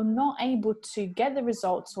something and you're not able to get the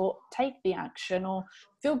results or take the action or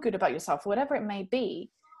feel good about yourself, or whatever it may be,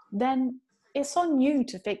 then it's on you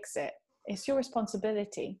to fix it. It's your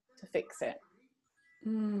responsibility to fix it.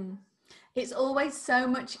 It's always so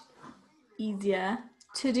much easier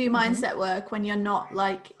to do mindset work when you're not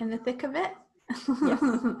like in the thick of it. Yes.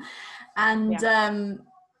 And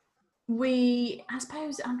I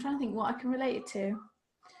suppose I'm trying to think what I can relate it to.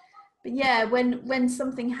 But yeah, when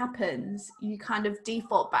something happens, you kind of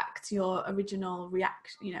default back to your original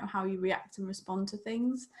reaction, how you react and respond to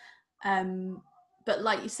things. But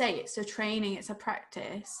like you say, it's a training, it's a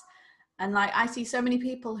practice. And like, I see so many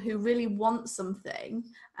people who really want something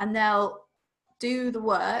and they'll do the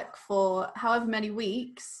work for however many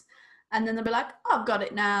weeks, and then they'll be like, oh, I've got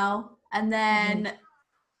it now. And then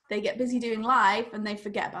they get busy doing life and they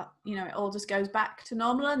forget about, it all just goes back to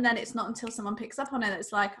normal. And then it's not until someone picks up on it that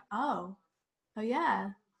it's like, oh yeah,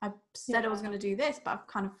 I said I was going to do this, but I've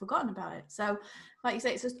kind of forgotten about it. So like you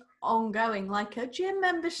say, it's just ongoing, like a gym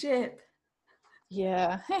membership.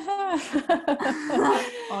 Yeah.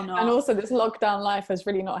 Or not. And also this lockdown life has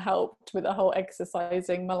really not helped with the whole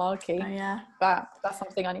exercising malarkey. Oh, yeah. But that's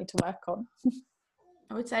something I need to work on.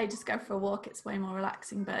 I would say just go for a walk. It's way more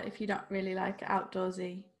relaxing. But if you don't really like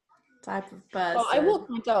outdoorsy type of person. Well, I walk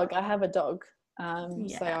my dog. I have a dog.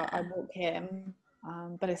 So I walk him.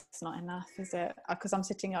 But it's not enough, is it? Because I'm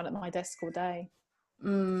sitting out at my desk all day.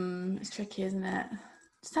 It's tricky, isn't it?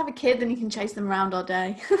 Just have a kid, then you can chase them around all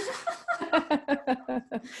day.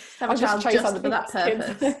 Have a child just for that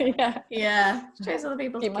purpose. Yeah. Chase other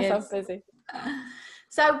people's kids. Keep myself busy.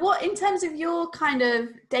 So what, in terms of your kind of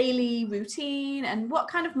daily routine, and what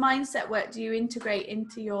kind of mindset work do you integrate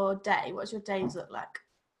into your day? What does your days look like?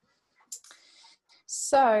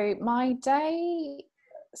 So my day,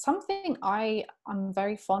 something I'm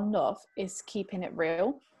very fond of is keeping it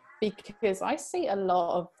real, because I see a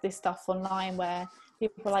lot of this stuff online where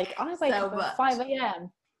people are like, I wake up at 5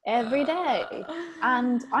 a.m. every day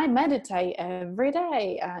and I meditate every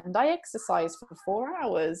day and I exercise for 4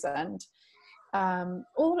 hours, and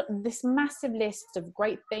all this massive list of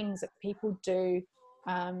great things that people do,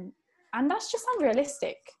 and that's just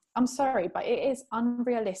unrealistic. I'm sorry, but it is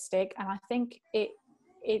unrealistic, and I think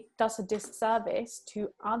it does a disservice to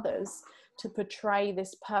others to portray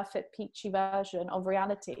this perfect peachy version of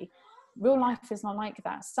reality. Real life is not like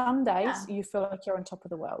that. Some days you feel like you're on top of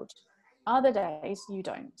the world, other days you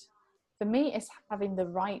don't. For me, it's having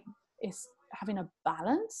a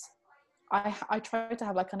balance. I try to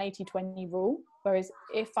have like an 80-20 rule, whereas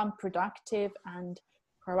if I'm productive and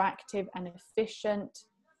proactive and efficient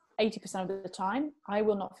 80% of the time, I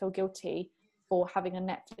will not feel guilty for having a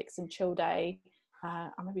Netflix and chill day. I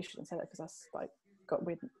maybe shouldn't say that because that's like got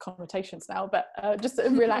weird connotations now, but just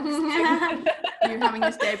relaxing. You having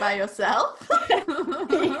this day by yourself?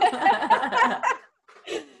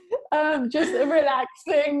 Just a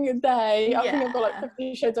relaxing day. I think I've got like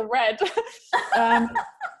 50 shades of red.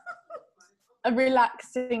 A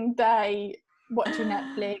relaxing day, watching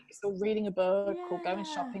Netflix or reading a book or going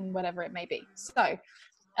shopping, whatever it may be. So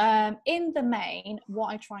in the main, what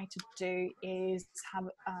I try to do is have,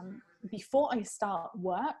 before I start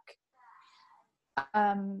work,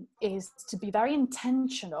 is to be very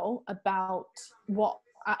intentional about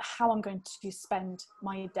how I'm going to spend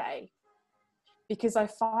my day. Because I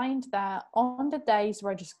find that on the days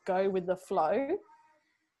where I just go with the flow,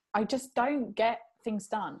 I just don't get things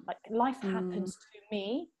done. Like life happens to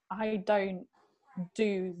me. I don't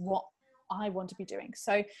do what I want to be doing.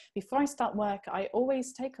 So before I start work, I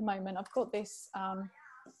always take a moment. I've got this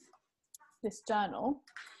journal,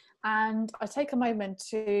 and I take a moment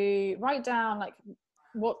to write down like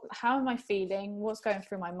how am I feeling, what's going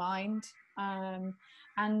through my mind,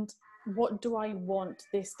 and what do I want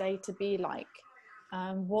this day to be like.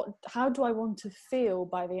 How do I want to feel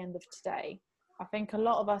by the end of today? I think a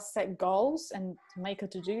lot of us set goals and make a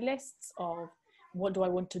to-do lists of what do I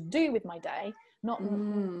want to do with my day, Not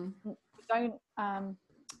don't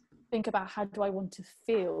think about how do I want to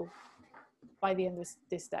feel by the end of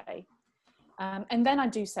this day. And then I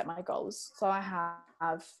do set my goals. So I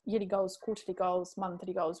have yearly goals, quarterly goals,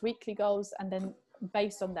 monthly goals, weekly goals, and then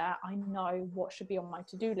based on that, I know what should be on my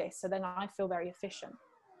to-do list. So then I feel very efficient.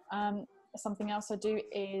 Something else I do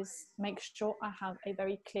is make sure I have a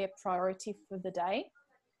very clear priority for the day,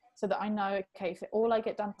 so that I know, okay, if all I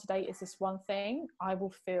get done today is this one thing, I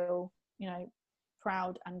will feel,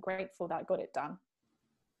 proud and grateful that I got it done.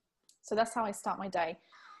 So that's how I start my day.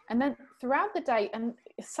 And then throughout the day, and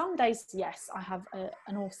some days, yes, I have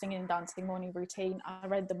an all singing and dancing morning routine. I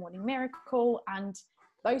read the Morning Miracle, and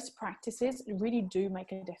those practices really do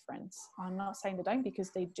make a difference. I'm not saying they don't,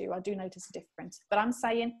 because they do. I do notice a difference. But I'm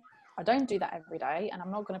saying I don't do that every day, and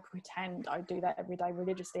I'm not going to pretend I do that every day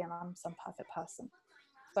religiously and I'm some perfect person.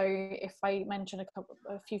 So if I mention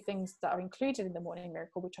a few things that are included in the Morning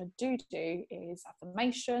Miracle, which I do is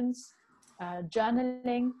affirmations,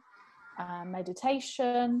 journaling,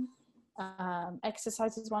 meditation,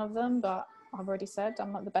 exercise is one of them, but I've already said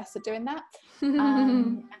I'm not the best at doing that.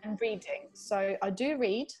 And reading. So I do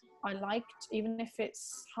read. I liked, even if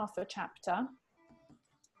it's half a chapter,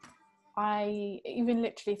 even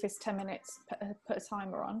literally if it's 10 minutes, put a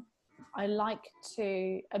timer on. I like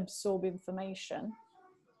to absorb information.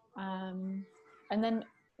 And then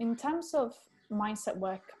in terms of mindset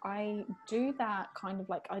work, I do that I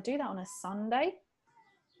do that on a Sunday.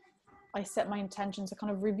 I set my intentions to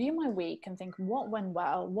kind of review my week and think what went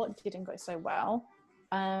well, what didn't go so well,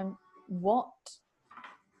 what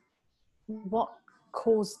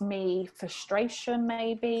caused me frustration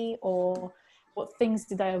maybe, or what things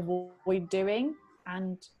did I avoid doing,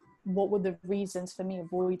 and what were the reasons for me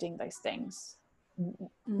avoiding those things.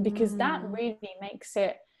 Because that really makes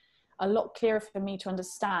it a lot clearer for me to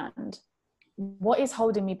understand what is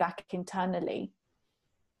holding me back internally.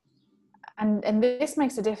 And this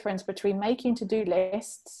makes a difference between making to-do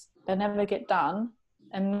lists that never get done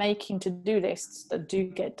and making to-do lists that do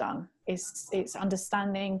get done. It's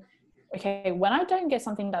understanding, okay, when I don't get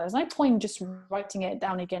something done, there's no point just writing it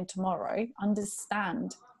down again tomorrow.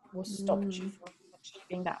 Understand what stopped you from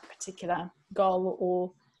achieving that particular goal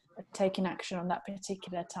or taking action on that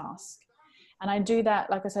particular task. And I do that,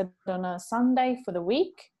 like I said, on a Sunday for the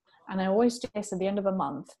week, and I always do this at the end of a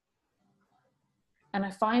month. And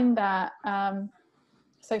I find that,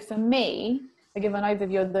 so for me, I give an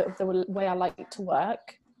overview of the way I like to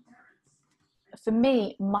work. For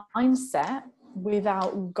me, mindset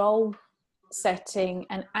without goal setting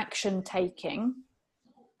and action taking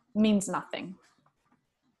means nothing.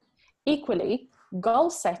 Equally, goal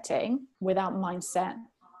setting without mindset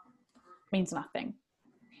means nothing.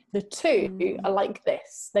 The two are like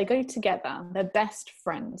this. They go together. They're best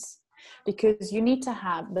friends. Because you need to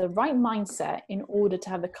have the right mindset in order to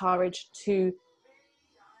have the courage to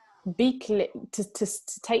be clear, to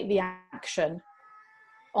take the action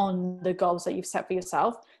on the goals that you've set for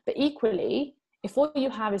yourself. But equally, if all you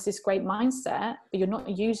have is this great mindset, but you're not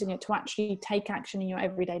using it to actually take action in your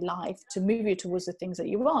everyday life to move you towards the things that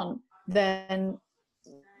you want, then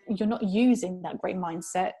you're not using that great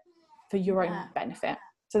mindset for your own benefit.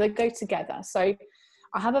 So they go together. So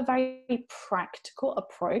I have a very practical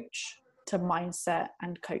approach to mindset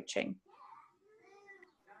and coaching.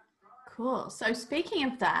 Cool. So speaking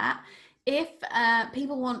of that, if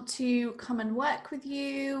people want to come and work with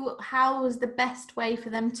you, how is the best way for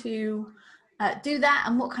them to do that,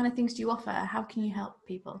 and what kind of things do you offer? How can you help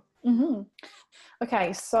people?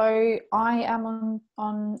 Okay, so I am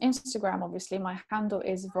on Instagram, obviously. My handle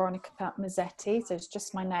is Veronica Mazzetti, so it's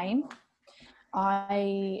just my name.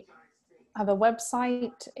 I have a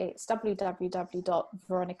website. It's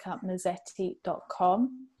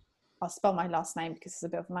www.veronicamazzetti.com. I'll spell my last name because it's a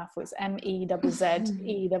bit of a mouthful. It's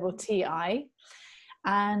MEZZETTI.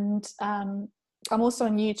 And I'm also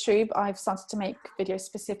on YouTube. I've started to make videos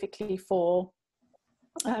specifically for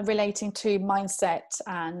relating to mindset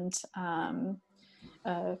and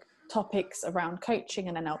topics around coaching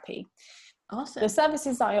and NLP. Awesome. The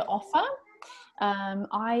services that I offer,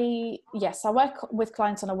 I work with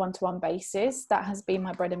clients on a one-to-one basis. That has been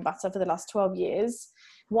my bread and butter for the last 12 years.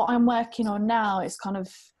 What I'm working on now is kind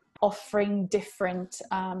of offering different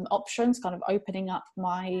options, kind of opening up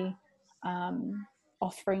my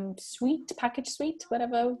offering package suite,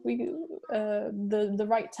 whatever the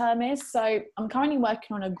right term is. So I'm currently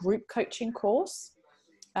working on a group coaching course,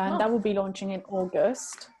 and that will be launching in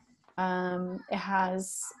August. It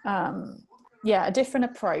has a different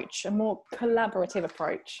approach, a more collaborative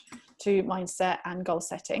approach to mindset and goal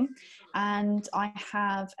setting. and I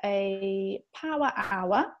have a power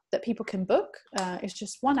hour that people can book. It's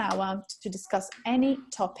just 1 hour to discuss any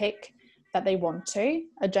topic that they want to.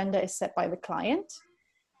 Agenda is set by the client,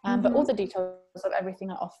 but all the details of everything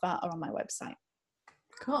I offer are on my website.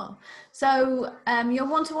 Cool. So your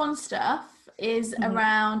one-to-one stuff is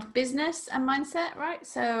around business and mindset, right?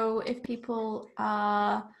 So if people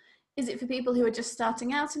are, is it for people who are just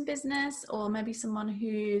starting out in business, or maybe someone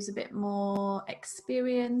who's a bit more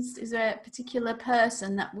experienced? Is there a particular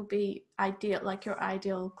person that would be ideal, like your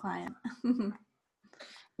ideal client?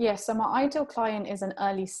 Yeah, so my ideal client is an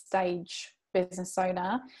early stage business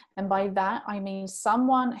owner. And by that, I mean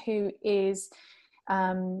someone who is,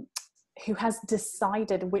 who has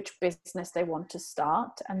decided which business they want to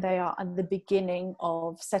start, and they are at the beginning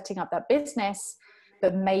of setting up that business,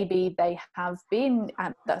 but maybe they have been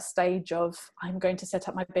at that stage of, I'm going to set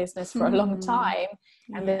up my business for a long time,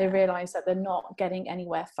 and they realize that they're not getting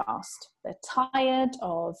anywhere fast. They're tired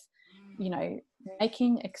of, you know,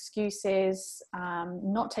 making excuses,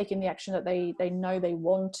 not taking the action that they know they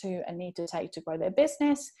want to and need to take to grow their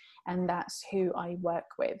business. And that's who I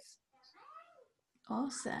work with.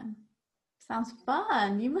 Awesome. Sounds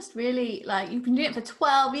fun. You must really, like, you've been doing it for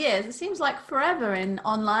 12 years. It seems like forever in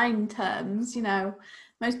online terms. You know,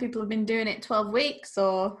 most people have been doing it 12 weeks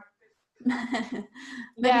or maybe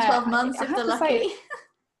 12 months if they're lucky.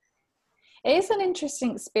 It is an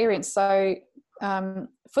interesting experience. So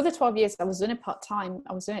for the 12 years I was doing it part-time,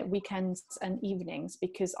 I was doing it weekends and evenings,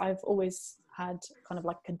 because I've always had kind of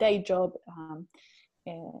like a day job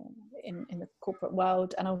in the corporate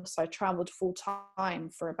world, and also traveled full-time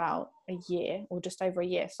for about a year or just over a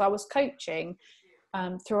year. So I was coaching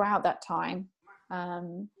throughout that time.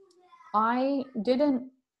 I didn't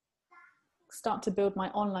start to build my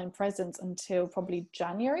online presence until probably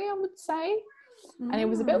January, I would say. And it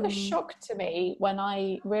was a bit of a shock to me when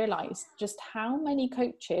I realized just how many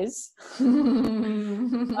coaches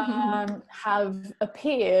have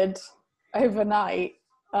appeared overnight.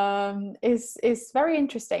 Is very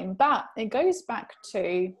interesting, but it goes back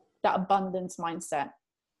to that abundance mindset.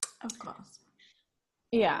 Of course.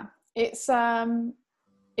 Yeah, it's a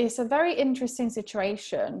very interesting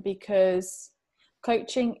situation, because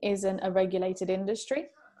coaching isn't a regulated industry.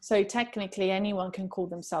 So technically anyone can call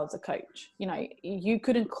themselves a coach. You know, you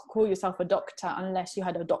couldn't call yourself a doctor unless you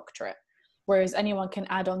had a doctorate, whereas anyone can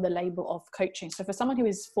add on the label of coaching. So for someone who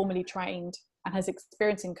is formally trained and has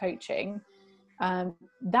experience in coaching,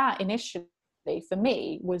 that initially for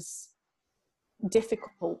me was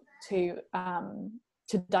difficult to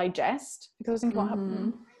digest, because I was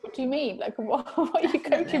thinking, what do you mean? Like, what are you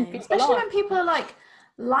coaching people Especially on? when people are like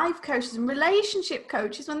life coaches and relationship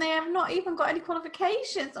coaches when they have not even got any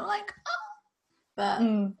qualifications. I'm like,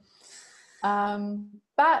 oh.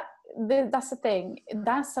 But that's the thing.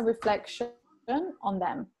 That's a reflection on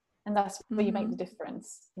them, and that's where you make the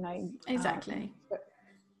difference. You know, exactly.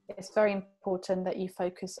 It's very important that you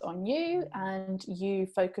focus on you, and you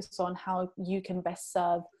focus on how you can best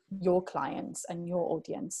serve your clients and your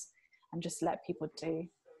audience, and just let people do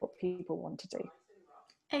what people want to do.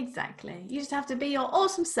 Exactly. You just have to be your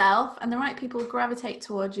awesome self, and the right people gravitate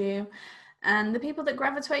towards you, and the people that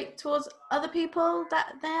gravitate towards other people,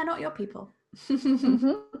 that they're not your people.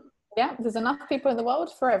 Yeah, there's enough people in the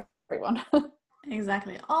world for everyone.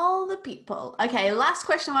 Exactly. All the people. Okay, last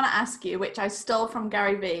question I want to ask you, which I stole from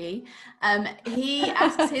Gary Vee. He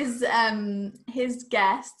asks his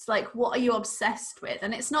guests, like, what are you obsessed with?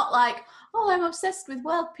 And it's not like, oh, I'm obsessed with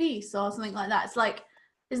world peace or something like that. It's like,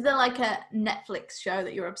 is there like a Netflix show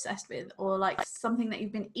that you're obsessed with, or like something that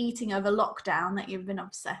you've been eating over lockdown that you've been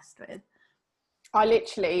obsessed with? I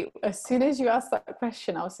literally, as soon as you asked that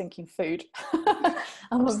question, I was thinking food.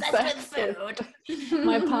 I'm obsessed with food.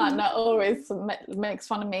 My partner always makes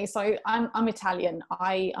fun of me. So I'm Italian.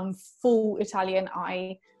 I am full Italian.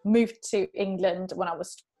 I moved to England when I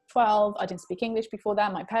was 12. I didn't speak English before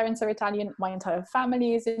that. My parents are Italian. My entire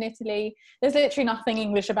family is in Italy. There's literally nothing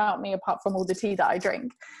English about me apart from all the tea that I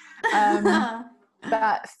drink.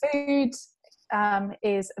 But food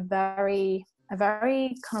is a very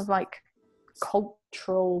kind of like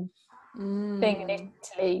cultural thing in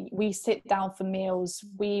Italy. We sit down for meals.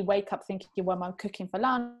 We wake up thinking, what am I cooking for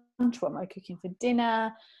lunch? What am I cooking for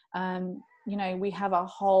dinner? You know, we have a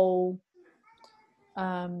whole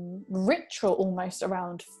ritual almost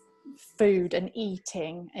around food and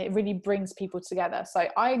eating. It really brings people together. So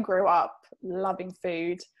I grew up loving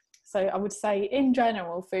food. So I would say in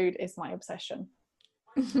general, food is my obsession.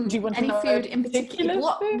 Do you want any to know food in particular?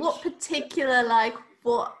 What particular, like,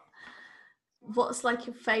 what's like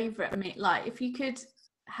your favorite meat? Like, if you could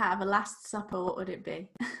have a last supper, what would it be?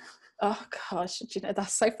 Oh gosh, do you know,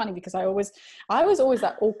 that's so funny because I was always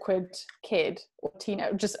that awkward kid or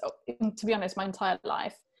teenager, just to be honest, my entire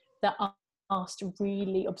life, that asked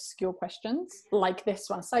really obscure questions like this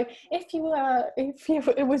one. So if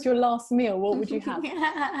it was your last meal, what would you have?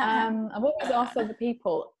 I've always asked other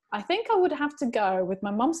people. I think I would have to go with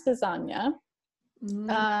my mum's lasagna,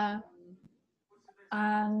 and I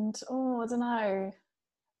don't know,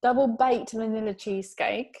 double baked vanilla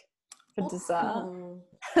cheesecake for dessert.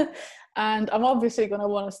 And I'm obviously going to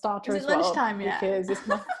want a starter as well. Is it lunchtime yet? Because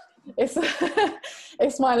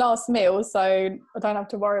it's my last meal, so I don't have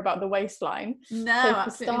to worry about the waistline. No,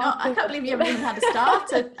 absolutely not. I can't believe you haven't even had a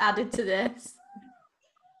starter added to this.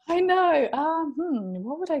 I know.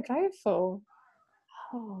 What would I go for?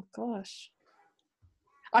 Oh gosh,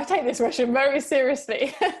 I take this question very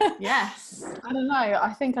seriously. Yes. I don't know.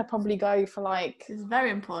 I think I'd probably go for like. It's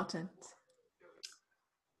very important.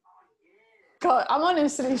 God, I'm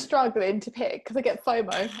honestly struggling to pick because I get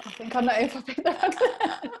FOMO. I think I know if I pick that.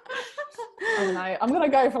 I don't know. I'm gonna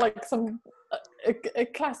go for like a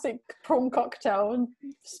classic prawn cocktail and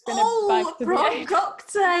spin it back to prawn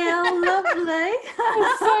cocktail, lovely.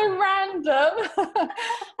 It's so random.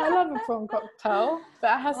 I love a prawn cocktail,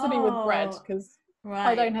 but it has to be with bread because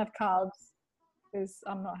I don't have carbs because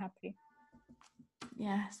I'm not happy.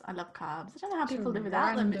 Yes, I love carbs. I don't know how people live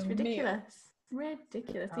without them. It's ridiculous.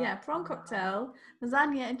 Ridiculous. Yeah, prawn cocktail,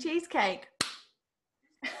 lasagna and cheesecake.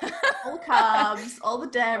 All the carbs, all the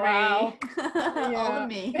dairy, all the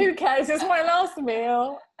meat. Who cares? It's my last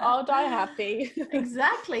meal. I'll die happy.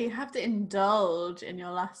 Exactly. You have to indulge in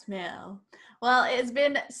your last meal. Well, it's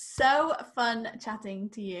been so fun chatting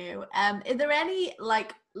to you. Is there any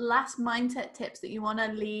like last mindset tips that you want to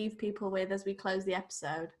leave people with as we close the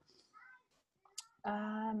episode?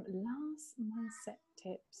 Last mindset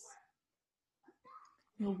tips.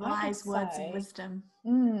 Your wise words of wisdom.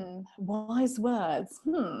 Wise words.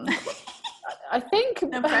 I think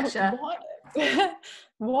no pressure.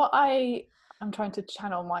 What I'm trying to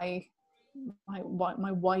channel my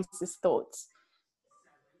wisest thoughts.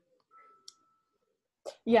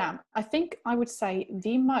 Yeah, I think I would say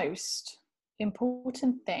the most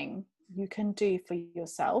important thing you can do for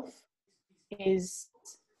yourself is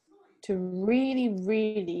to really,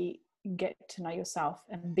 really get to know yourself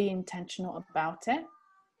and be intentional about it.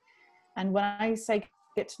 And when I say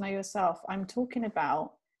get to know yourself, I'm talking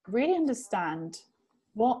about really understand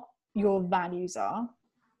what your values are,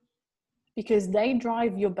 because they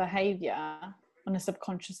drive your behavior on a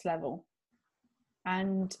subconscious level.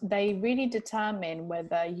 And they really determine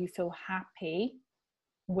whether you feel happy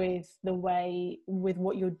with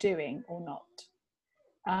what you're doing or not.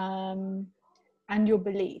 And your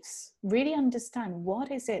beliefs. Really understand,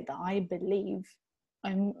 what is it that I believe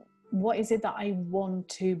and what is it that I want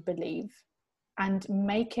to believe, and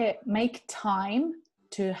make time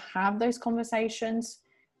to have those conversations,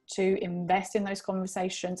 to invest in those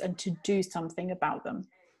conversations, and to do something about them.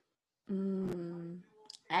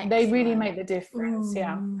 They really make the difference.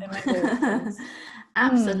 Yeah, they make the difference.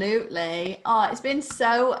 Absolutely. Oh, it's been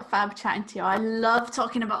so fab chatting to you. I love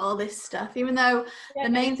talking about all this stuff, even though the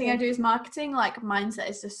main thing I do is marketing. Like, mindset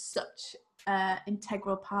is just such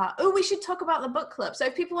integral part. Oh, we should talk about the book club. So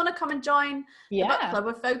if people want to come and join the book club,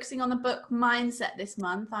 we're focusing on the book Mindset this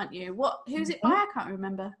month, aren't you? Who's it by? I can't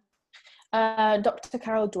remember. Dr.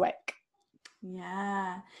 Carol Dweck.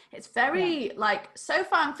 Yeah, it's very like, so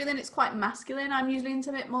far I'm feeling it's quite masculine. I'm usually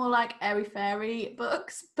into a bit more like airy fairy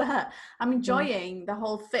books, but I'm enjoying the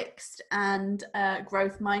whole fixed and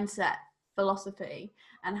growth mindset philosophy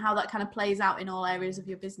and how that kind of plays out in all areas of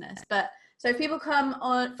your business. But so if people come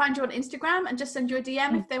or find you on Instagram and just send you a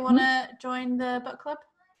DM if they want to join the book club.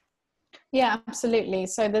 Yeah, absolutely.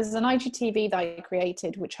 So there's an IGTV that I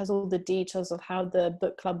created, which has all the details of how the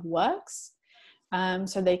book club works.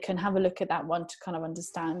 So they can have a look at that one to kind of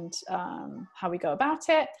understand how we go about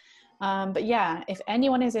it. But yeah, if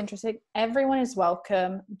anyone is interested, everyone is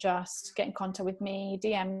welcome. Just get in contact with me,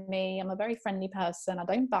 DM me. I'm a very friendly person. I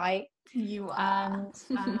don't bite. You are.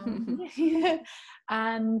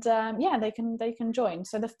 And yeah, they can join.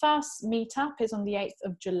 So the first meetup is on the 8th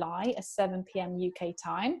of July at 7 p.m. UK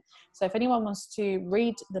time. So if anyone wants to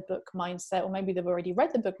read the book Mindset, or maybe they've already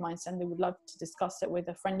read the book Mindset and they would love to discuss it with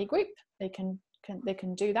a friendly group, they can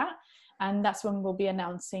do that. And that's when we'll be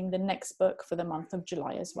announcing the next book for the month of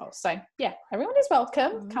July as well. So yeah, everyone is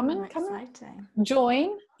welcome. Come and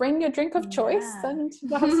join, bring your drink of choice, and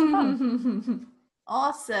we'll have some fun.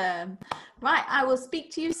 Awesome. Right, I will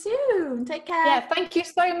speak to you soon. Take care. Yeah, thank you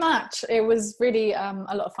so much. It was really a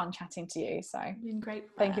lot of fun chatting to you. So been great.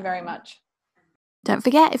 Thank you very much. Don't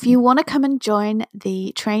forget, if you want to come and join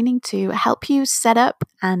the training to help you set up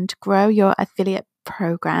and grow your affiliate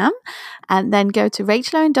program, and then go to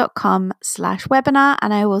rachelowen.com/webinar,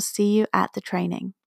 and I will see you at the training.